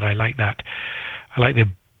doing it, but I like that. I like the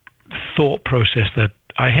thought process that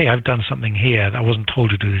I've done something here. I wasn't told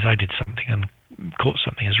to do this. I did something and caught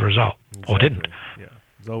something as a result, exactly. Or didn't. Yeah,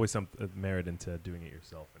 there's always some merit into doing it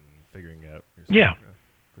yourself and figuring it out yourself. Yeah,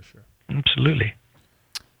 for sure. Absolutely.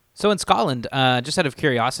 So in Scotland, just out of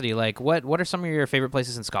curiosity, what are some of your favorite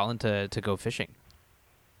places in Scotland to go fishing?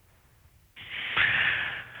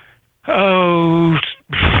 Oh,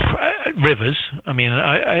 rivers. I mean,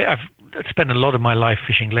 I've spent a lot of my life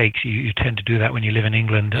fishing lakes. You tend to do that when you live in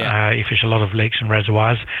England. Yeah. You fish a lot of lakes and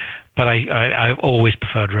reservoirs, but I've always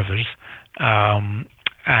preferred rivers. And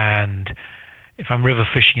if I'm river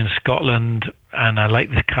fishing in Scotland, and I like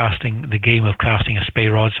the game of casting a spey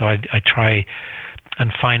rod, so I try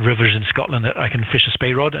and find rivers in Scotland that I can fish a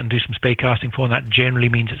spey rod and do some spey casting for, and that generally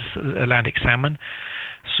means it's Atlantic salmon.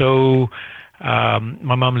 So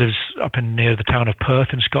my mum lives up near the town of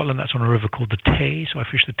Perth in Scotland. That's on a river called the Tay, so I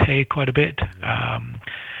fish the Tay quite a bit.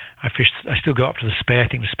 I still go up to the Spey. I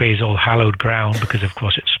think the Spey is all hallowed ground because, of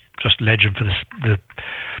course, it's just legend for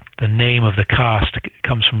the name of the cast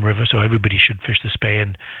comes from river, so everybody should fish the Spey.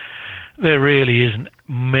 And there really isn't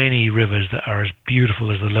many rivers that are as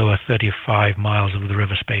beautiful as the lower 35 miles of the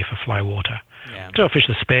River Spey for fly water. Yeah. So I fish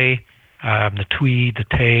the Spey, the Tweed, the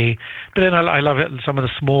Tay, but then I love it. Some of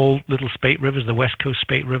the small little spate rivers, the West Coast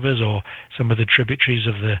spate rivers, or some of the tributaries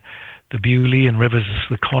of the Bewley and rivers,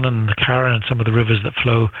 the Conan and the Carron, and some of the rivers that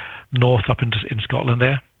flow north up in Scotland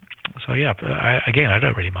there. So yeah, but I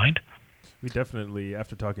don't really mind. We definitely,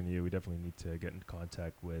 after talking to you, we definitely need to get in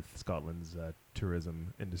contact with Scotland's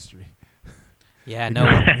tourism industry. Yeah, no.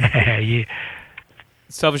 Yeah.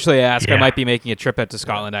 Selfishly, I ask. I Yeah. might be making a trip out to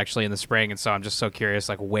Scotland actually in the spring, and so I'm just so curious,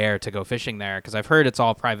 like where to go fishing there, because I've heard it's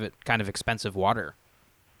all private, kind of expensive water.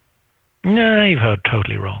 No, you've heard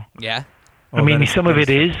totally wrong. Yeah. I mean, that some of it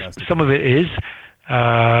is, fantastic. some of it is,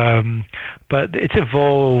 but it's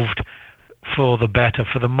evolved for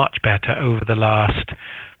the much better over the last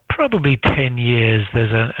probably 10 years.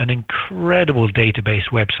 There's an incredible database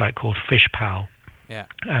website called FishPal, Yeah.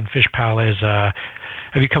 and FishPal is,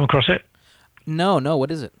 have you come across it? No.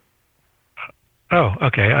 What is it? Oh,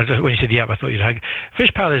 okay. When you said yeah, I thought you'd have.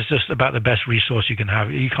 FishPal is just about the best resource you can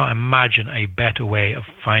have. You can't imagine a better way of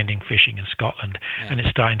finding fishing in Scotland, and it's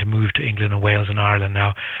starting to move to England and Wales and Ireland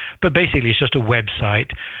now. But basically, it's just a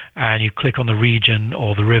website, and you click on the region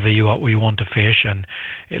or the river you want to fish, and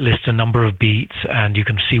it lists a number of beats, and you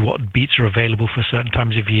can see what beats are available for certain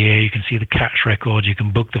times of year. You can see the catch records. You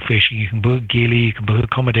can book the fishing. You can book geely. You can book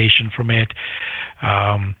accommodation from it.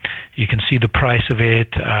 You can see the price of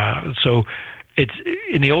it. So. It's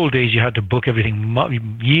in the old days you had to book everything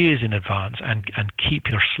years in advance and keep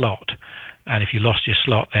your slot, and if you lost your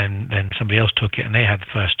slot then somebody else took it and they had the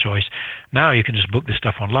first choice. Now you can just book this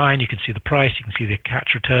stuff online. You can see the price, you can see the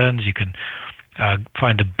catch returns, you can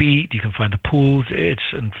find the beat, you can find the pools.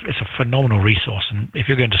 It's a phenomenal resource, and if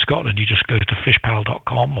you're going to Scotland you just go to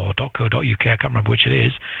fishpal.com or .co.uk, I can't remember which it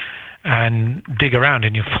is, and dig around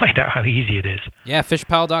and you'll find out how easy it is. Yeah,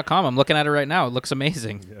 fishpal.com. I'm looking at it right now. It looks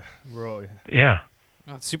amazing. Yeah, we're all. Yeah,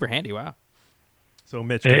 Oh, it's super handy. Wow. So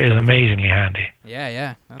Mitch, it is amazingly handy.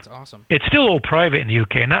 Yeah. That's awesome. It's still all private in the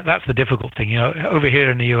UK, and that's the difficult thing. You know, over here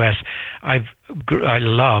in the US, I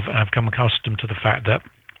love and I've come accustomed to the fact that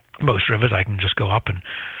most rivers I can just go up and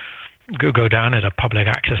go down at a public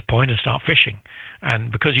access point and start fishing.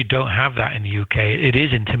 And because you don't have that in the UK, it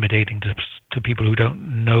is intimidating to people who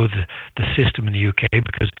don't know the system in the UK,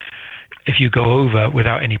 because if you go over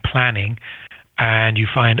without any planning and you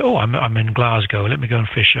find, oh, I'm in Glasgow, let me go and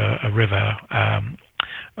fish a river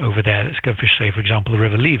over there. Let's go fish, say, for example, the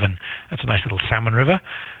River Leven. That's a nice little salmon river.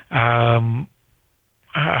 How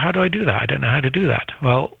do I do that? I don't know how to do that.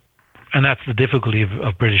 Well, and that's the difficulty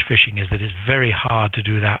of British fishing, is that it's very hard to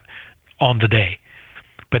do that on the day.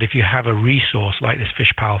 But if you have a resource like this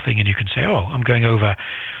FishPal thing, and you can say, oh, I'm going over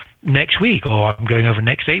next week, or I'm going over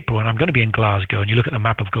next April, and I'm going to be in Glasgow, and you look at the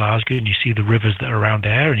map of Glasgow and you see the rivers that are around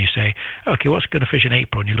there, and you say, okay, what's going to fish in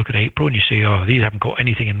April? And you look at April and you say, oh, these haven't caught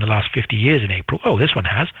anything in the last 50 years in April. Oh, this one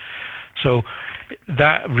has. So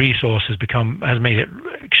that resource has made it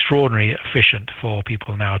extraordinarily efficient for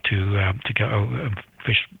people now to go and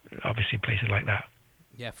fish, obviously, in places like that.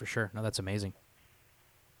 Yeah, for sure. No, that's amazing.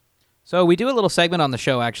 So we do a little segment on the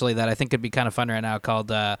show, actually, that I think could be kind of fun right now,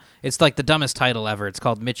 called, it's like the dumbest title ever. It's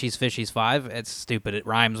called Mitchie's Fishies 5. It's stupid. It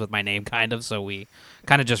rhymes with my name, kind of, so we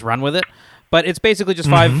kind of just run with it. But it's basically just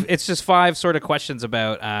five sort of questions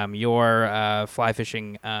about your fly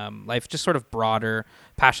fishing life, just sort of broader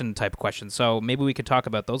passion type questions. So maybe we could talk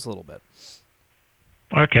about those a little bit.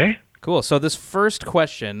 Okay. Cool. So this first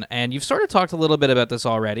question, and you've sort of talked a little bit about this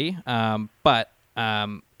already, but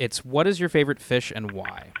it's, what is your favorite fish and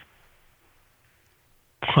why?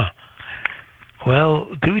 Huh.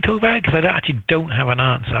 Well, do we talk about it? Because I actually don't have an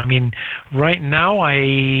answer. I mean, right now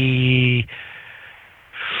I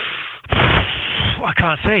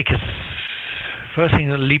can't say, because first thing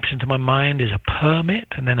that leaps into my mind is a permit,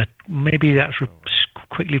 and then maybe that's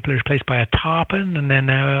quickly replaced by a tarpon, and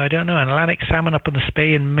then I don't know, an Atlantic salmon up in the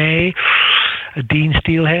Spey in May, a Dean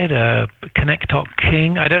steelhead, a Connecticut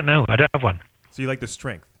king. I don't know. I don't have one. So you like the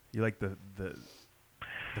strength. You like the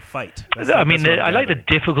fight. I mean, I like the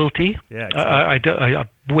difficulty. Yeah, exactly. I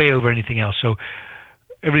way over anything else. So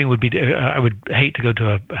everything would be. I would hate to go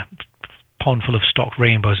to a pond full of stocked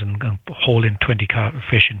rainbows and haul in 20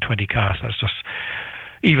 fish in 20 casts. That's just.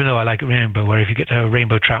 Even though I like a rainbow, where if you get a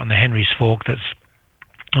rainbow trout on the Henry's Fork that's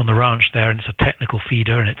on the ranch there, and it's a technical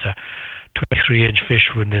feeder, and it's a 23-inch fish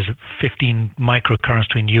when there's 15 microcurrents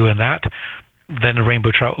between you and that, then a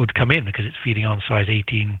rainbow trout would come in because it's feeding on size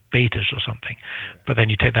 18 betas or something. But then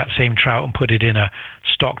you take that same trout and put it in a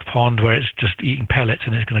stocked pond where it's just eating pellets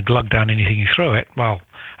and it's going to glug down anything you throw it. Well,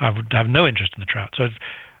 I would have no interest in the trout. So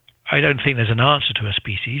I don't think there's an answer to a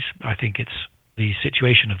species. I think it's the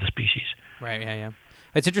situation of the species. Right, yeah.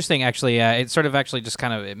 It's interesting, actually. It sort of actually just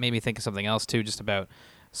kind of, it made me think of something else, too, just about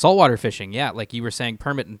saltwater fishing. Yeah, like you were saying,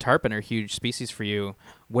 permit and tarpon are huge species for you.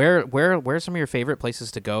 Where are some of your favorite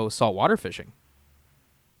places to go saltwater fishing?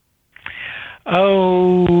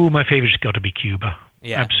 Oh, my favorite's got to be Cuba.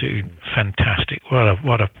 Yeah. Absolutely fantastic.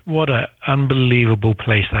 What a unbelievable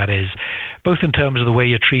place that is, both in terms of the way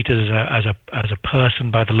you're treated as a person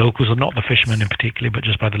by the locals, or not the fishermen in particular, but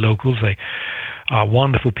just by the locals. They are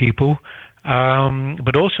wonderful people.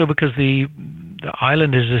 But also because the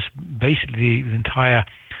island is this, basically the entire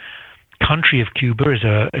country of Cuba is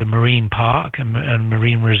a marine park and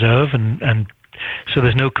marine reserve, and so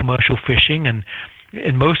there's no commercial fishing, and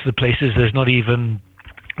in most of the places there's not even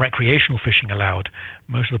recreational fishing allowed.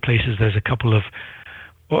 Most of the places there's a couple of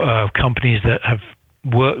companies that have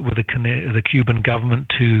worked with the Cuban government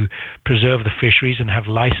to preserve the fisheries and have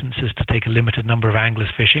licenses to take a limited number of anglers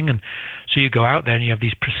fishing, and so you go out there and you have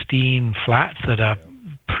these pristine flats that are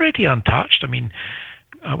pretty untouched. I mean,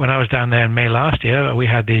 when I was down there in May last year, we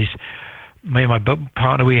had these, me and my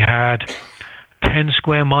partner, we had 10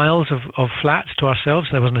 square miles of flats to ourselves.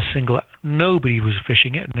 There wasn't a single, nobody was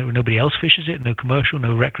fishing it, nobody else fishes it, no commercial,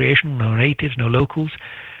 no recreational, no natives, no locals.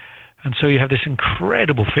 And so you have this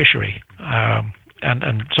incredible fishery.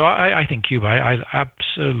 And so I think Cuba, I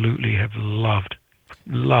absolutely have loved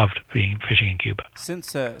fishing in Cuba.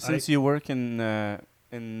 Since you work in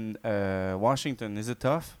Washington, is it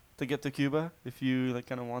tough to get to Cuba if you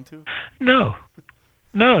kind of want to? No.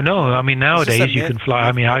 I mean, nowadays you can fly.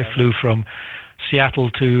 I mean, I flew from Seattle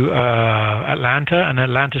to Atlanta, and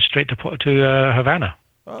Atlanta straight to Havana.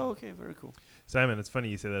 Oh, okay, very cool. Simon, it's funny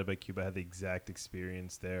you say that about Cuba. I had the exact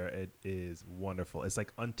experience there. It is wonderful. It's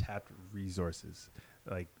like untapped resources.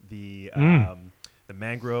 Like the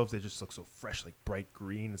mangroves, they just look so fresh, like bright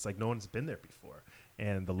green. It's like no one's been there before.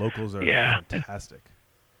 And the locals are fantastic.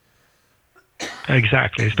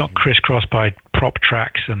 Exactly. It's not crisscrossed by prop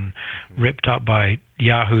tracks and ripped up by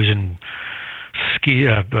yahoos and ski.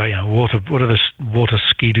 Water. What are the water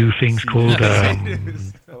ski-doo things called?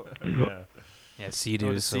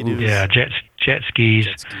 Sea-doos. Yeah, jet skis.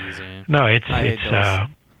 Yeah. No,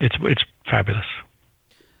 it's fabulous.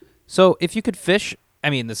 So if you could fish, I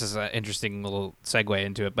mean, this is an interesting little segue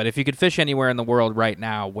into it, but if you could fish anywhere in the world right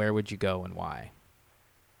now, where would you go and why?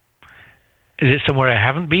 Is it somewhere I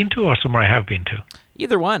haven't been to or somewhere I have been to?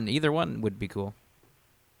 Either one would be cool.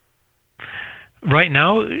 Right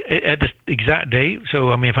now, at this exact date,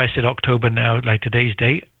 so I mean, if I said October now, like today's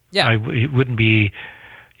date, it wouldn't be,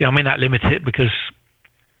 I mean, that limits it because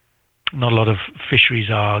not a lot of fisheries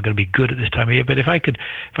are going to be good at this time of year. But if I could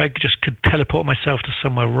teleport myself to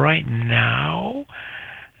somewhere right now,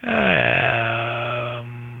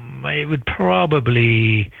 it would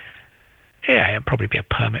probably be a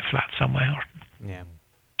permit flat somewhere. Yeah.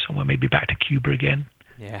 Somewhere maybe back to Cuba again.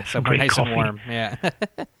 Yeah, somewhere nice coffee. And warm. Yeah.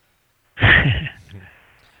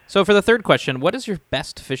 So for the third question, what is your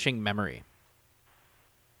best fishing memory?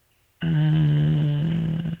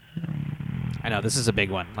 I know this is a big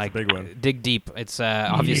one. Like, big one. Dig deep. It's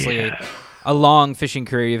obviously a long fishing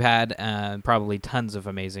career you've had, probably tons of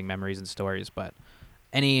amazing memories and stories. But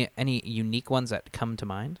any unique ones that come to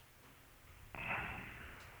mind?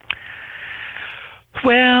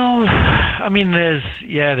 Well, I mean,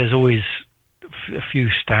 there's always a few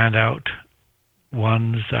standout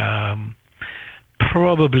ones.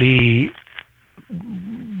 Probably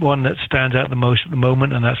one that stands out the most at the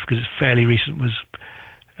moment, and that's because it's fairly recent, was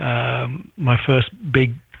my first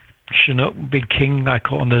big Chinook, big king I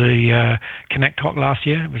caught on the Connect Hawk last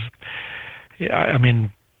year. It was, I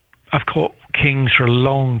mean, I've caught kings for a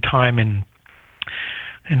long time in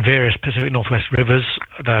various Pacific Northwest rivers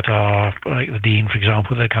that are like the Dean, for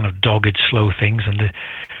example. They're kind of dogged, slow things, and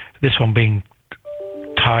this one being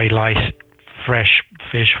tide lice, fresh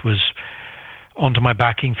fish, was onto my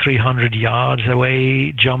backing 300 yards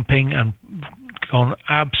away, jumping and gone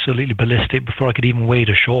absolutely ballistic before I could even wade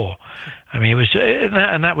ashore. I mean, it was,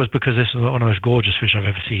 and that was because this is one of the most gorgeous fish I've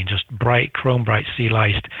ever seen. Just bright, chrome bright, sea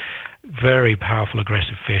liced, very powerful,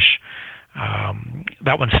 aggressive fish.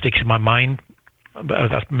 That one sticks in my mind.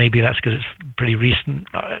 But maybe that's because it's pretty recent.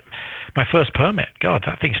 My first permit, God,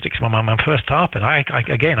 that thing sticks in my mind. My first tarpon. I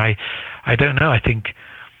don't know. I think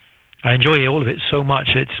I enjoy all of it so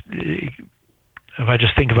much. If I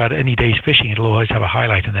just think about any day's fishing, it'll always have a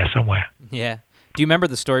highlight in there somewhere. Yeah. Do you remember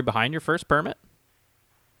the story behind your first permit?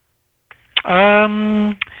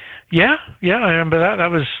 Yeah, I remember that.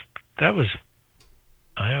 That was.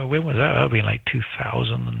 When was that? That would have been like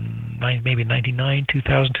 2009, maybe 99,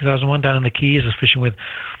 2000, 2001, down in the Keys. I was fishing with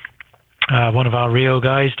one of our Rio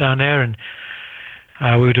guys down there, and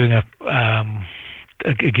we were doing a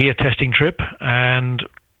gear testing trip, and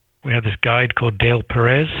we had this guide called Dale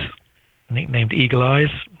Perez, nicknamed Eagle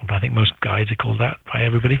Eyes. I think most guides are called that by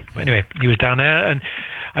everybody. But anyway, he was down there, and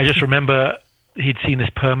I just remember he'd seen this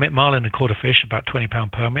permit. Marlin had caught a fish, about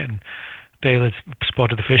 20-pound permit, and Dale had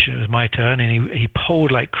spotted the fish and it was my turn, and he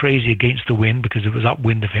pulled like crazy against the wind because it was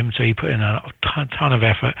upwind of him, so he put in a ton of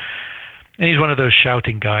effort. And he's one of those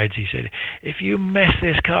shouting guides. He said, if you mess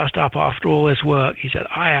this cast up after all this work, he said,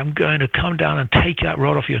 I am going to come down and take that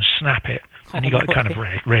rod off you and snap it. And he got kind of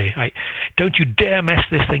ready. Don't you dare mess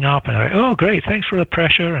this thing up. And I went, oh, great, thanks for the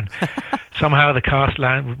pressure. And somehow the cast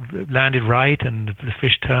landed right and the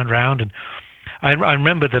fish turned round. And I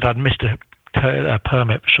remember that I'd missed a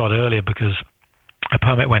permit shot earlier because a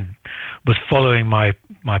permit was following my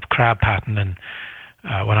crab pattern. And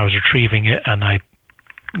when I was retrieving it and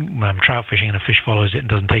when I'm trout fishing and a fish follows it and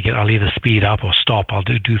doesn't take it, I'll either speed up or stop. I'll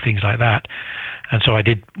do things like that. And so I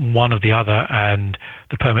did one or the other, and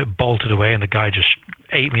the permit bolted away, and the guy just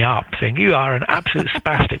ate me up, saying, you are an absolute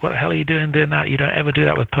spastic. What the hell are you doing that? You don't ever do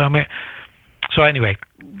that with permit. So anyway,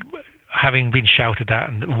 having been shouted at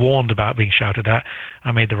and warned about being shouted at,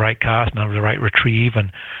 I made the right cast and I was the right retrieve,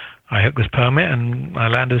 and I hooked this permit and I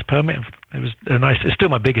landed this permit. It was it's still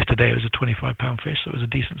my biggest today. It was a 25-pound fish, so it was a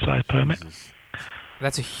decent-sized permit.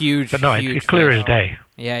 That's a huge, but no, huge it's clear fish. as day.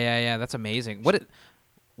 Yeah. That's amazing.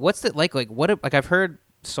 What's it like? Like I've heard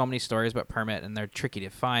so many stories about permit, and they're tricky to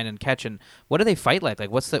find and catch. And what do they fight like? Like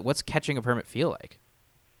what's catching a permit feel like?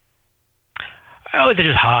 Oh, they're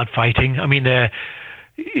just hard fighting. I mean, a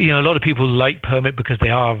lot of people like permit because they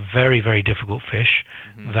are very, very difficult fish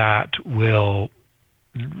that will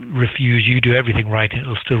refuse you. Do everything right, and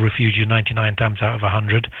it'll still refuse you 99 times out of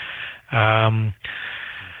 100.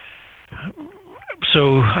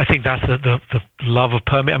 So I think that's the love of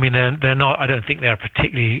permit. I mean, they're not. I don't think they're a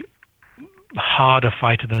particularly harder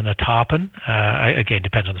fighter than a tarpon. Again,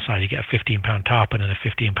 depends on the size. You get a 15-pound tarpon and a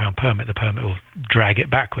 15-pound permit. The permit will drag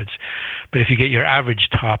it backwards. But if you get your average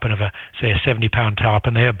tarpon of a 70-pound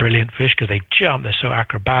tarpon, they are brilliant fish because they jump. They're so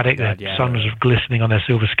acrobatic. Their suns are glistening on their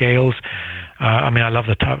silver scales. I mean, I love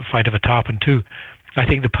the fight of a tarpon too. I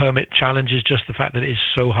think the permit challenge is just the fact that it is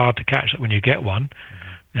so hard to catch that when you get one,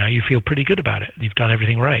 you feel pretty good about it. You've done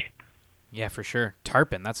everything right. Yeah, for sure.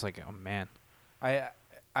 Tarpon, that's like, oh man.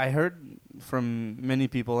 I heard from many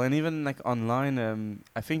people, and even like online,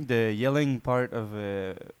 I think the yelling part of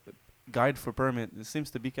a guide for permit seems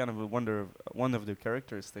to be kind of one of the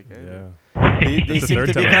characteristics. Yeah. They seem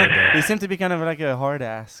to be kind of like a hard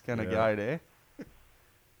ass kind of guide, eh?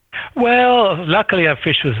 Well, luckily I've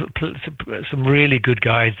fished with some really good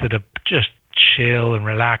guides that are just chill and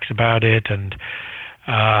relax about it, and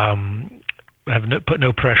put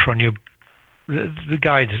no pressure on you. The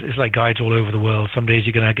guides is like guides all over the world. Some days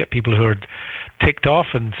you're going to get people who are ticked off,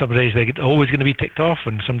 and some days they're always going to be ticked off,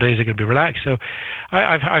 and some days they're going to be relaxed. So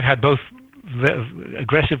I've had both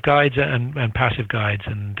aggressive guides and passive guides,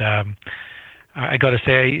 and I got to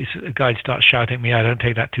say, a guide starts shouting at me, I don't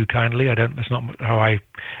take that too kindly. That's not how I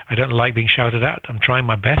don't like being shouted at. I'm trying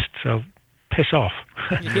my best, so piss off.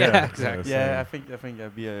 Yeah, exactly. Yeah, I think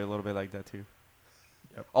I'd be a little bit like that too.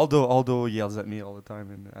 Yep. Although he yells at me all the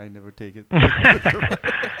time, and I never take it.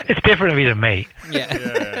 It's different if he's a mate. Yeah.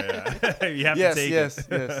 You have to take it. Yes.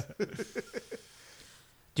 Do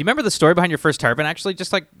you remember the story behind your first tarpon? Actually,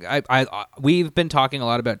 just like we've been talking a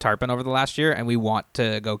lot about tarpon over the last year, and we want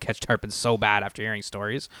to go catch tarpon so bad after hearing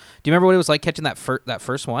stories. Do you remember what it was like catching that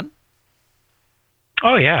first one?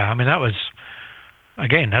 Oh yeah, I mean that was.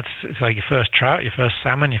 Again, it's like your first trout, your first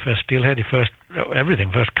salmon, your first steelhead, your first everything,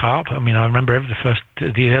 first carp. I mean, I remember the first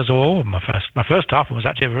years of all. My first tarpon was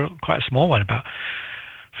actually quite a small one, about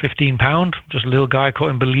 15 pound, just a little guy caught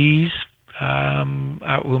in Belize.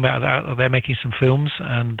 Out there making some films,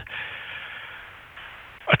 and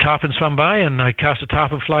a tarpon swam by, and I cast a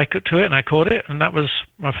tarpon fly to it, and I caught it, and that was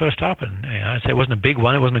my first tarpon. I'd say it wasn't a big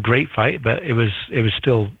one, it wasn't a great fight, but it was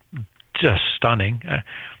still just stunning.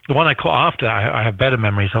 The one I caught after, I have better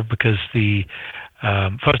memories of, because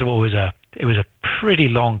first of all, it was a pretty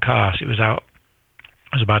long cast. It was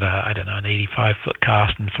about an 85-foot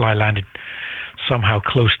cast, and the fly landed somehow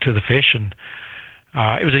close to the fish, and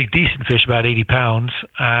it was a decent fish, about 80 pounds.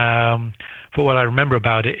 But what I remember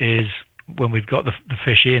about it is when we'd got the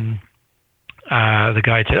fish in, the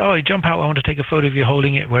guy said, "Oh, you jump out, I want to take a photo of you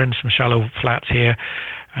holding it. We're in some shallow flats here,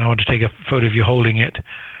 and I want to take a photo of you holding it."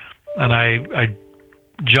 And I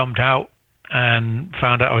jumped out and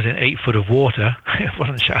found out I was in 8 foot of water. It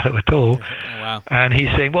wasn't shallow at all. Oh, wow. And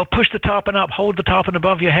he's saying, "Well, push the tarpon up, hold the tarpon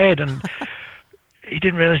above your head." And he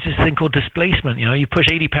didn't realize this thing called displacement. You push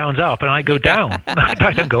 80 pounds up and I go down.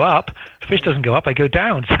 I don't go up. The fish doesn't go up, I go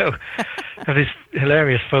down. So I have this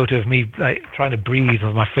hilarious photo of me trying to breathe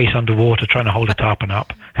with my face underwater, trying to hold a tarpon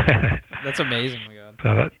up. That's amazing. Oh my God.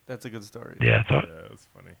 So that's a good story. Yeah, that's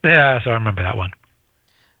funny. Yeah, so I remember that one.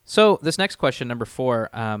 So this next question, number 4,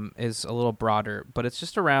 is a little broader, but it's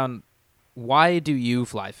just around why do you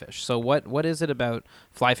fly fish? So what is it about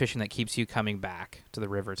fly fishing that keeps you coming back to the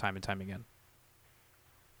river time and time again?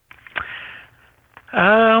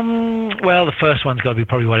 Well, the first one's got to be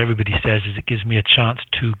probably what everybody says, is it gives me a chance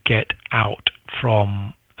to get out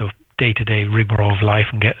from the day-to-day rigmarole of life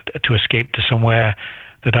and get to escape to somewhere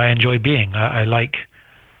that I enjoy being. I like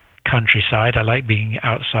countryside. I like being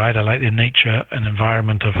outside. I like the nature and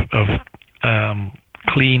environment of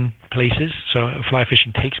clean places. So fly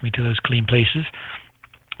fishing takes me to those clean places.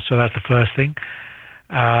 So that's the first thing.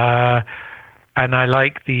 And I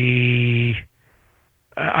like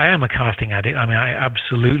I am a casting addict. I mean, I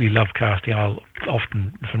absolutely love casting. I'll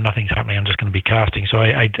often, if nothing's happening, I'm just going to be casting. So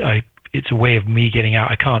it's a way of me getting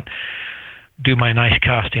out. I can't do my nice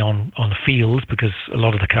casting on the fields because a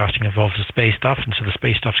lot of the casting involves the space stuff, and so the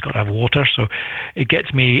space stuff's got to have water. So it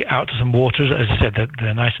gets me out to some waters. As I said,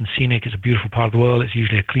 they're nice and scenic. It's a beautiful part of the world. It's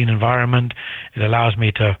usually a clean environment. It allows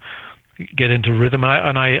me to get into rhythm,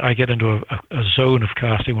 and I get into a zone of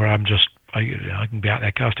casting where I'm just I can be out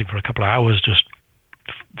there casting for a couple of hours, just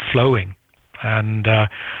flowing, and I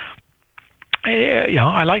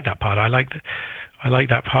like that part. I like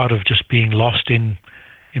that part of just being lost in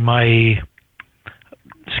my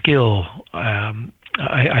skill. I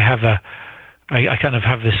kind of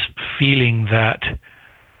have this feeling that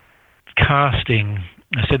casting.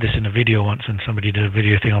 I said this in a video once, and somebody did a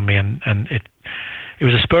video thing on me, and it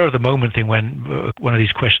was a spur of the moment thing when one of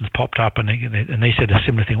these questions popped up, and they said a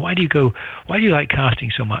similar thing. Why do you like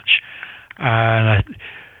casting so much? And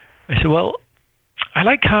I said, well, I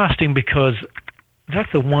like casting because that's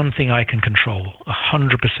the one thing I can control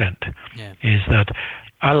 100%. Yeah. Is that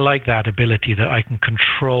I like that ability that I can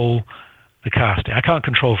control the casting. I can't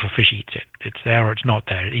control if a fish eats it. It's there or it's not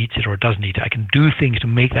there. It eats it or it doesn't eat it. I can do things to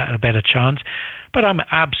make that a better chance, but I'm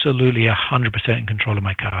absolutely 100% in control of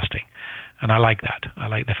my casting. And I like that. I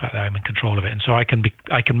like the fact that I'm in control of it. And so I can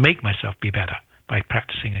make myself be better by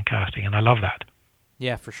practicing and casting, and I love that.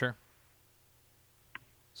 Yeah, for sure.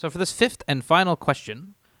 So for this fifth and final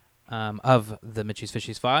question of the Mitchie's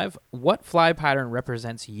Fishies 5, what fly pattern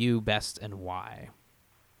represents you best and why?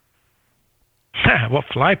 What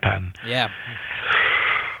fly pattern? Yeah.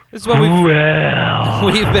 This is what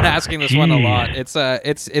we've been asking this one a lot. It's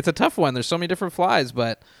a tough one. There's so many different flies,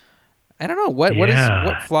 but I don't know what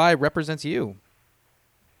fly represents you.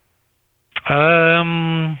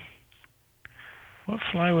 What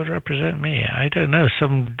fly would represent me? I don't know.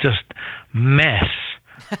 Some just mess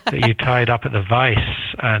that you tied up at the vise,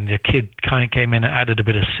 and your kid kind of came in and added a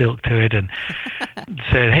bit of silk to it and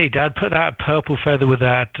said, "Hey, Dad, put that purple feather with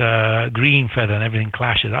that green feather," and everything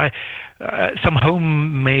clashes. Some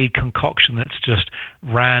homemade concoction that's just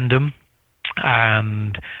random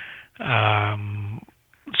and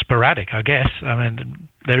sporadic, I guess. I mean,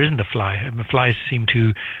 there isn't a fly. I mean, flies seem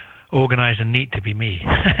to organized and neat to be me.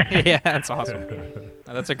 Yeah, that's awesome.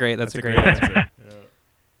 That's a great answer. Yeah.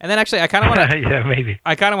 And then actually, I kind of want to. Yeah, maybe.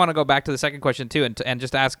 I kind of want to go back to the second question too, and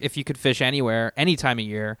just ask if you could fish anywhere, any time of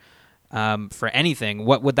year, for anything.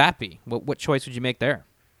 What would that be? What choice would you make there?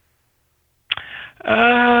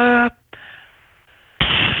 I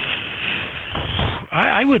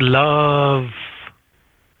would love.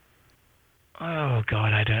 Oh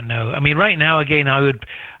God, I don't know. I mean, right now, again, I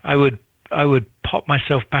would pop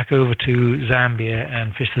myself back over to Zambia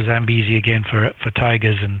and fish the Zambezi again for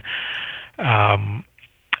tigers, and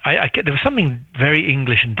there was something very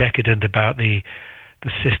English and decadent about the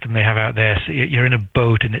system they have out there. So you're in a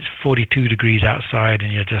boat and it's 42 degrees outside,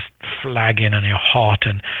 and you're just flagging and you're hot,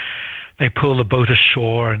 and they pull the boat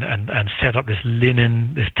ashore and set up this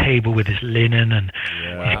table with this linen and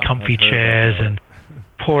these comfy chairs and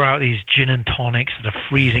pour out these gin and tonics that are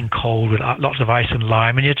freezing cold with lots of ice and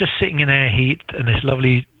lime, and you're just sitting in air heat and this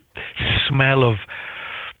lovely smell of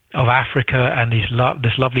Africa and this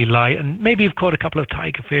lovely light, and maybe you've caught a couple of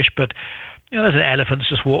tiger fish, but there's an elephant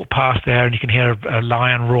just walk past there, and you can hear a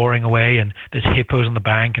lion roaring away, and there's hippos on the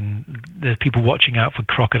bank, and there's people watching out for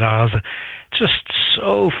crocodiles. It's just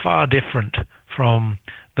so far different from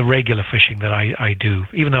the regular fishing that I do,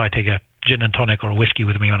 even though I take a gin and tonic or a whiskey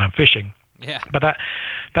with me when I'm fishing. Yeah. But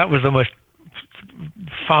that was the most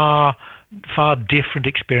far different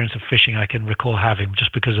experience of fishing I can recall having,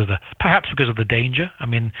 just because of the danger. I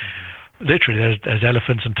mean, literally, there's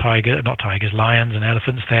elephants and lions and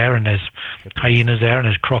elephants there, and there's hyenas there, and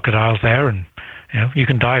there's crocodiles there, and you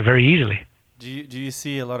can die very easily. Do you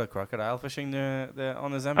see a lot of crocodile fishing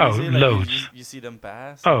on the Zambezi? Oh, loads. You see them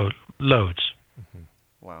pass? Oh, loads. Mm-hmm.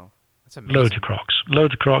 Wow. That's amazing. Loads of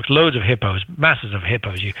crocs, loads of hippos, masses of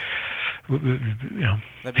hippos.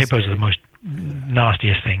 That'd be hippos are scary. the most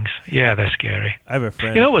nastiest things. Yeah, they're scary. I have a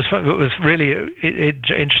friend. You know what was really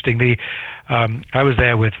interesting? I was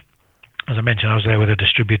there with, as I mentioned, I was there with a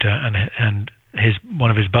distributor, and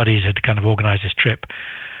one of his buddies had kind of organized this trip.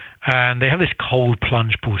 And they have this cold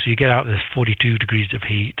plunge pool. So you get out, there's 42 degrees of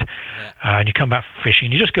heat, and you come back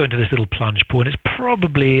fishing. You just go into this little plunge pool, and it's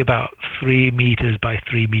probably about 3 meters by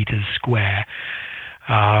 3 meters square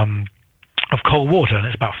of cold water. And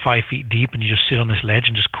it's about 5 feet deep, and you just sit on this ledge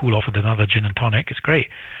and just cool off with another gin and tonic. It's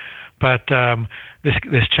great. But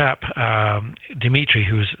this chap, Dimitri,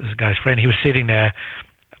 who was this guy's friend, he was sitting there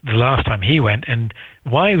the last time he went, and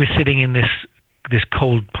while he was sitting in this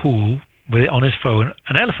cold pool, with it on his phone,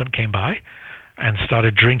 an elephant came by and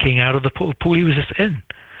started drinking out of the pool he was just in.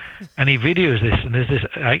 And he videos this, and there's this,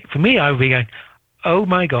 for me, I would be going, oh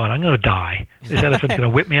my God, I'm going to die. This elephant's going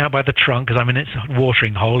to whip me out by the trunk because I'm in its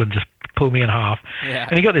watering hole and just pull me in half. Yeah.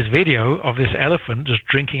 And he got this video of this elephant just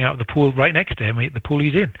drinking out of the pool right next to him, the pool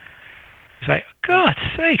he's in. It's like, God's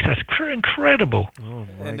sakes, that's incredible. Oh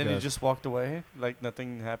my And then he gosh. just walked away, like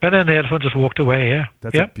nothing But happened. then the elephant just walked away, yeah.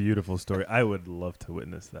 That's yeah. a beautiful story. I would love to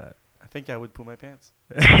witness that. I think I would poo my pants.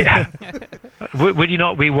 Yeah. Would you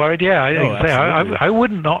not be worried? Yeah, absolutely. I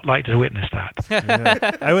would not like to witness that.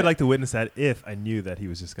 Yeah. I would like to witness that if I knew that he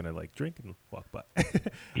was just gonna like drink and walk by.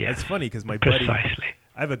 Yeah, It's funny because my buddy, precisely.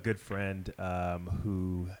 I have a good friend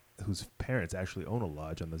whose parents actually own a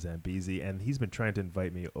lodge on the Zambezi, and he's been trying to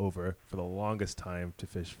invite me over for the longest time to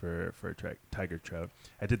fish for tiger trout.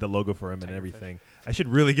 I did the logo for him and everything. I should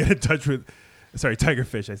really get in touch with. Sorry,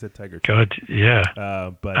 tigerfish. I said tiger trout. God,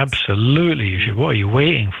 yeah. But Absolutely, you should. What are you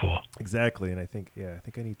waiting for? exactly, and I think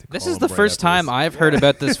I need to. This call is him the right first after time this. I've heard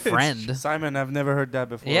about this friend. Simon, I've never heard that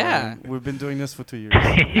before. Yeah. and we've been doing this for 2 years.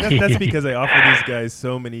 That's because I offer these guys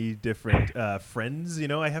so many different friends. You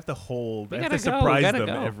know, I have to hold. We I have to gotta go, surprise gotta them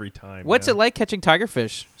go. every time. What's you it like catching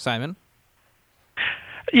tigerfish, Simon?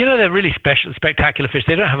 You know, they're really special, spectacular fish.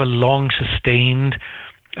 They don't have a long, sustained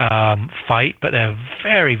fight, but they're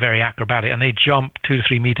very, very acrobatic, and they jump 2 to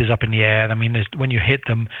 3 meters up in the air. I mean, when you hit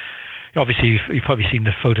them, obviously you've probably seen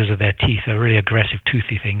the photos of their teeth. They're really aggressive,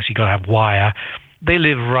 toothy things. You got to have wire. They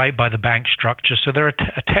live right by the bank structure, so they're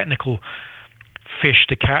a technical fish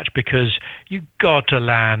to catch because you got to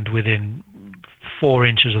land within 4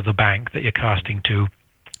 inches of the bank that you're casting to.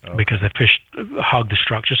 Because the fish hug the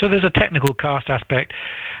structure. So there's a technical cast aspect.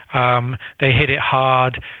 They hit it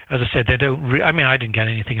hard. As I said, they don't. I didn't get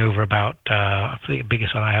anything over about. I think the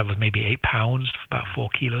biggest one I had was maybe 8 pounds, about 4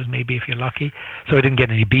 kilos, maybe if you're lucky. So I didn't get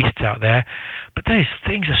any beasts out there. But these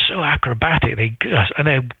things are so acrobatic. And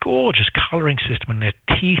they're gorgeous coloring system, and their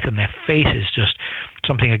teeth and their face is just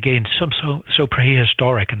something again, so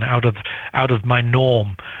prehistoric and out of my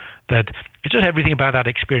norm. That it's just everything about that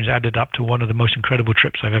experience added up to one of the most incredible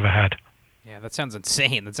trips I've ever had. Yeah, that sounds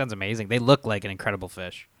insane. That sounds amazing. They look like an incredible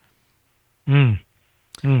fish. But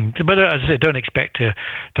as I said, don't expect to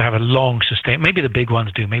have a long sustain. Maybe the big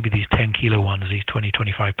ones do. Maybe these 10-kilo ones, these 20,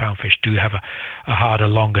 25-pound fish do have a harder,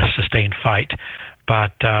 longer sustained fight.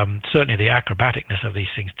 But certainly the acrobaticness of these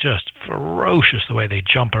things, just ferocious the way they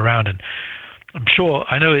jump around. And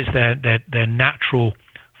I know it's their natural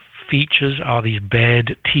features are these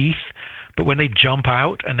bared teeth, but when they jump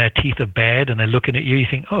out and their teeth are bared and they're looking at you, you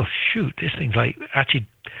think, oh shoot, this thing's like actually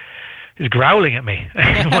is growling at me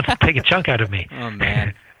and wants to take a chunk out of me. Oh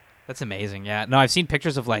man, that's amazing. Yeah, no, I've seen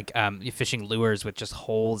pictures of like fishing lures with just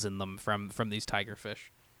holes in them from these tigerfish.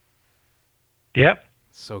 Yep.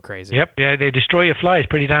 So crazy. Yep. Yeah, they destroy your flies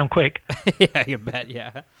pretty damn quick. Yeah, you bet.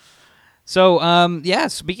 Yeah. So,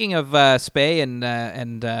 speaking of Spey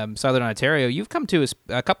and Southern Ontario, you've come to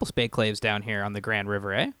a couple Spey claves down here on the Grand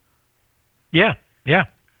River, eh? Yeah. Are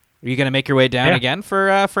you going to make your way down Yeah. again for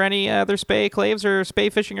any other Spey claves or Spey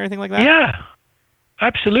fishing or anything like that? Yeah.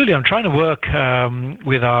 Absolutely. I'm trying to work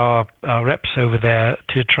with our reps over there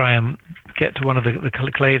to try and get to one of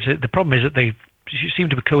the claves. The problem is that they seem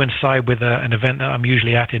to coincide with an event that I'm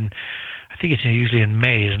usually at I think it's usually in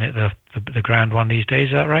May, isn't it? The grand one these days,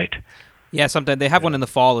 is that right? Yeah, sometimes they have one in the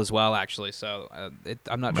fall as well, actually. So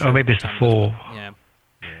I'm not sure. Oh, maybe it's what the time it is, fall. but yeah.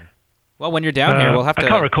 Well, when you're down here, we'll have to. I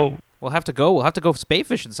can't recall. We'll have to go. We'll have to go Spey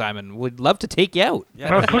fishing, Simon. We'd love to take you out.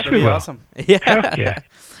 Yeah, Oh, of course that'd we be will. awesome. Yeah.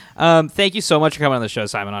 Yeah. Thank you so much for coming on the show,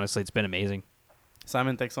 Simon. Honestly, it's been amazing.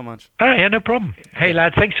 Simon, thanks so much. All right, yeah, no problem. Hey,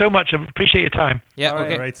 lads, thanks so much. I appreciate your time. Yeah. All right.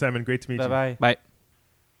 Okay. All right, Simon. Great to meet Bye-bye. Bye.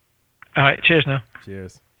 All right, cheers now. you.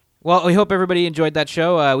 Cheers. Well, we hope everybody enjoyed that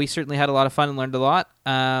show. We certainly had a lot of fun and learned a lot.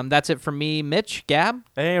 That's it from me, Mitch, Gab,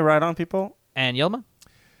 Hey, right on, people. and Yilma.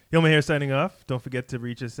 Yilma here signing off. Don't forget to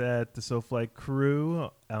reach us at the SoFly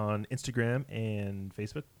Crew on Instagram and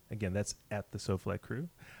Facebook. Again, that's at the SoFly Crew.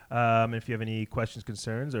 If you have any questions,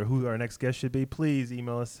 concerns, or who our next guest should be, please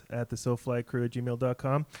email us at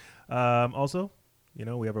thesoflycrew@gmail.com. Also,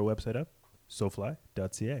 we have our website up,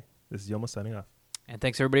 sofly.ca. This is Yoma signing off. And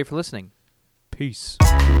thanks everybody for listening. Peace.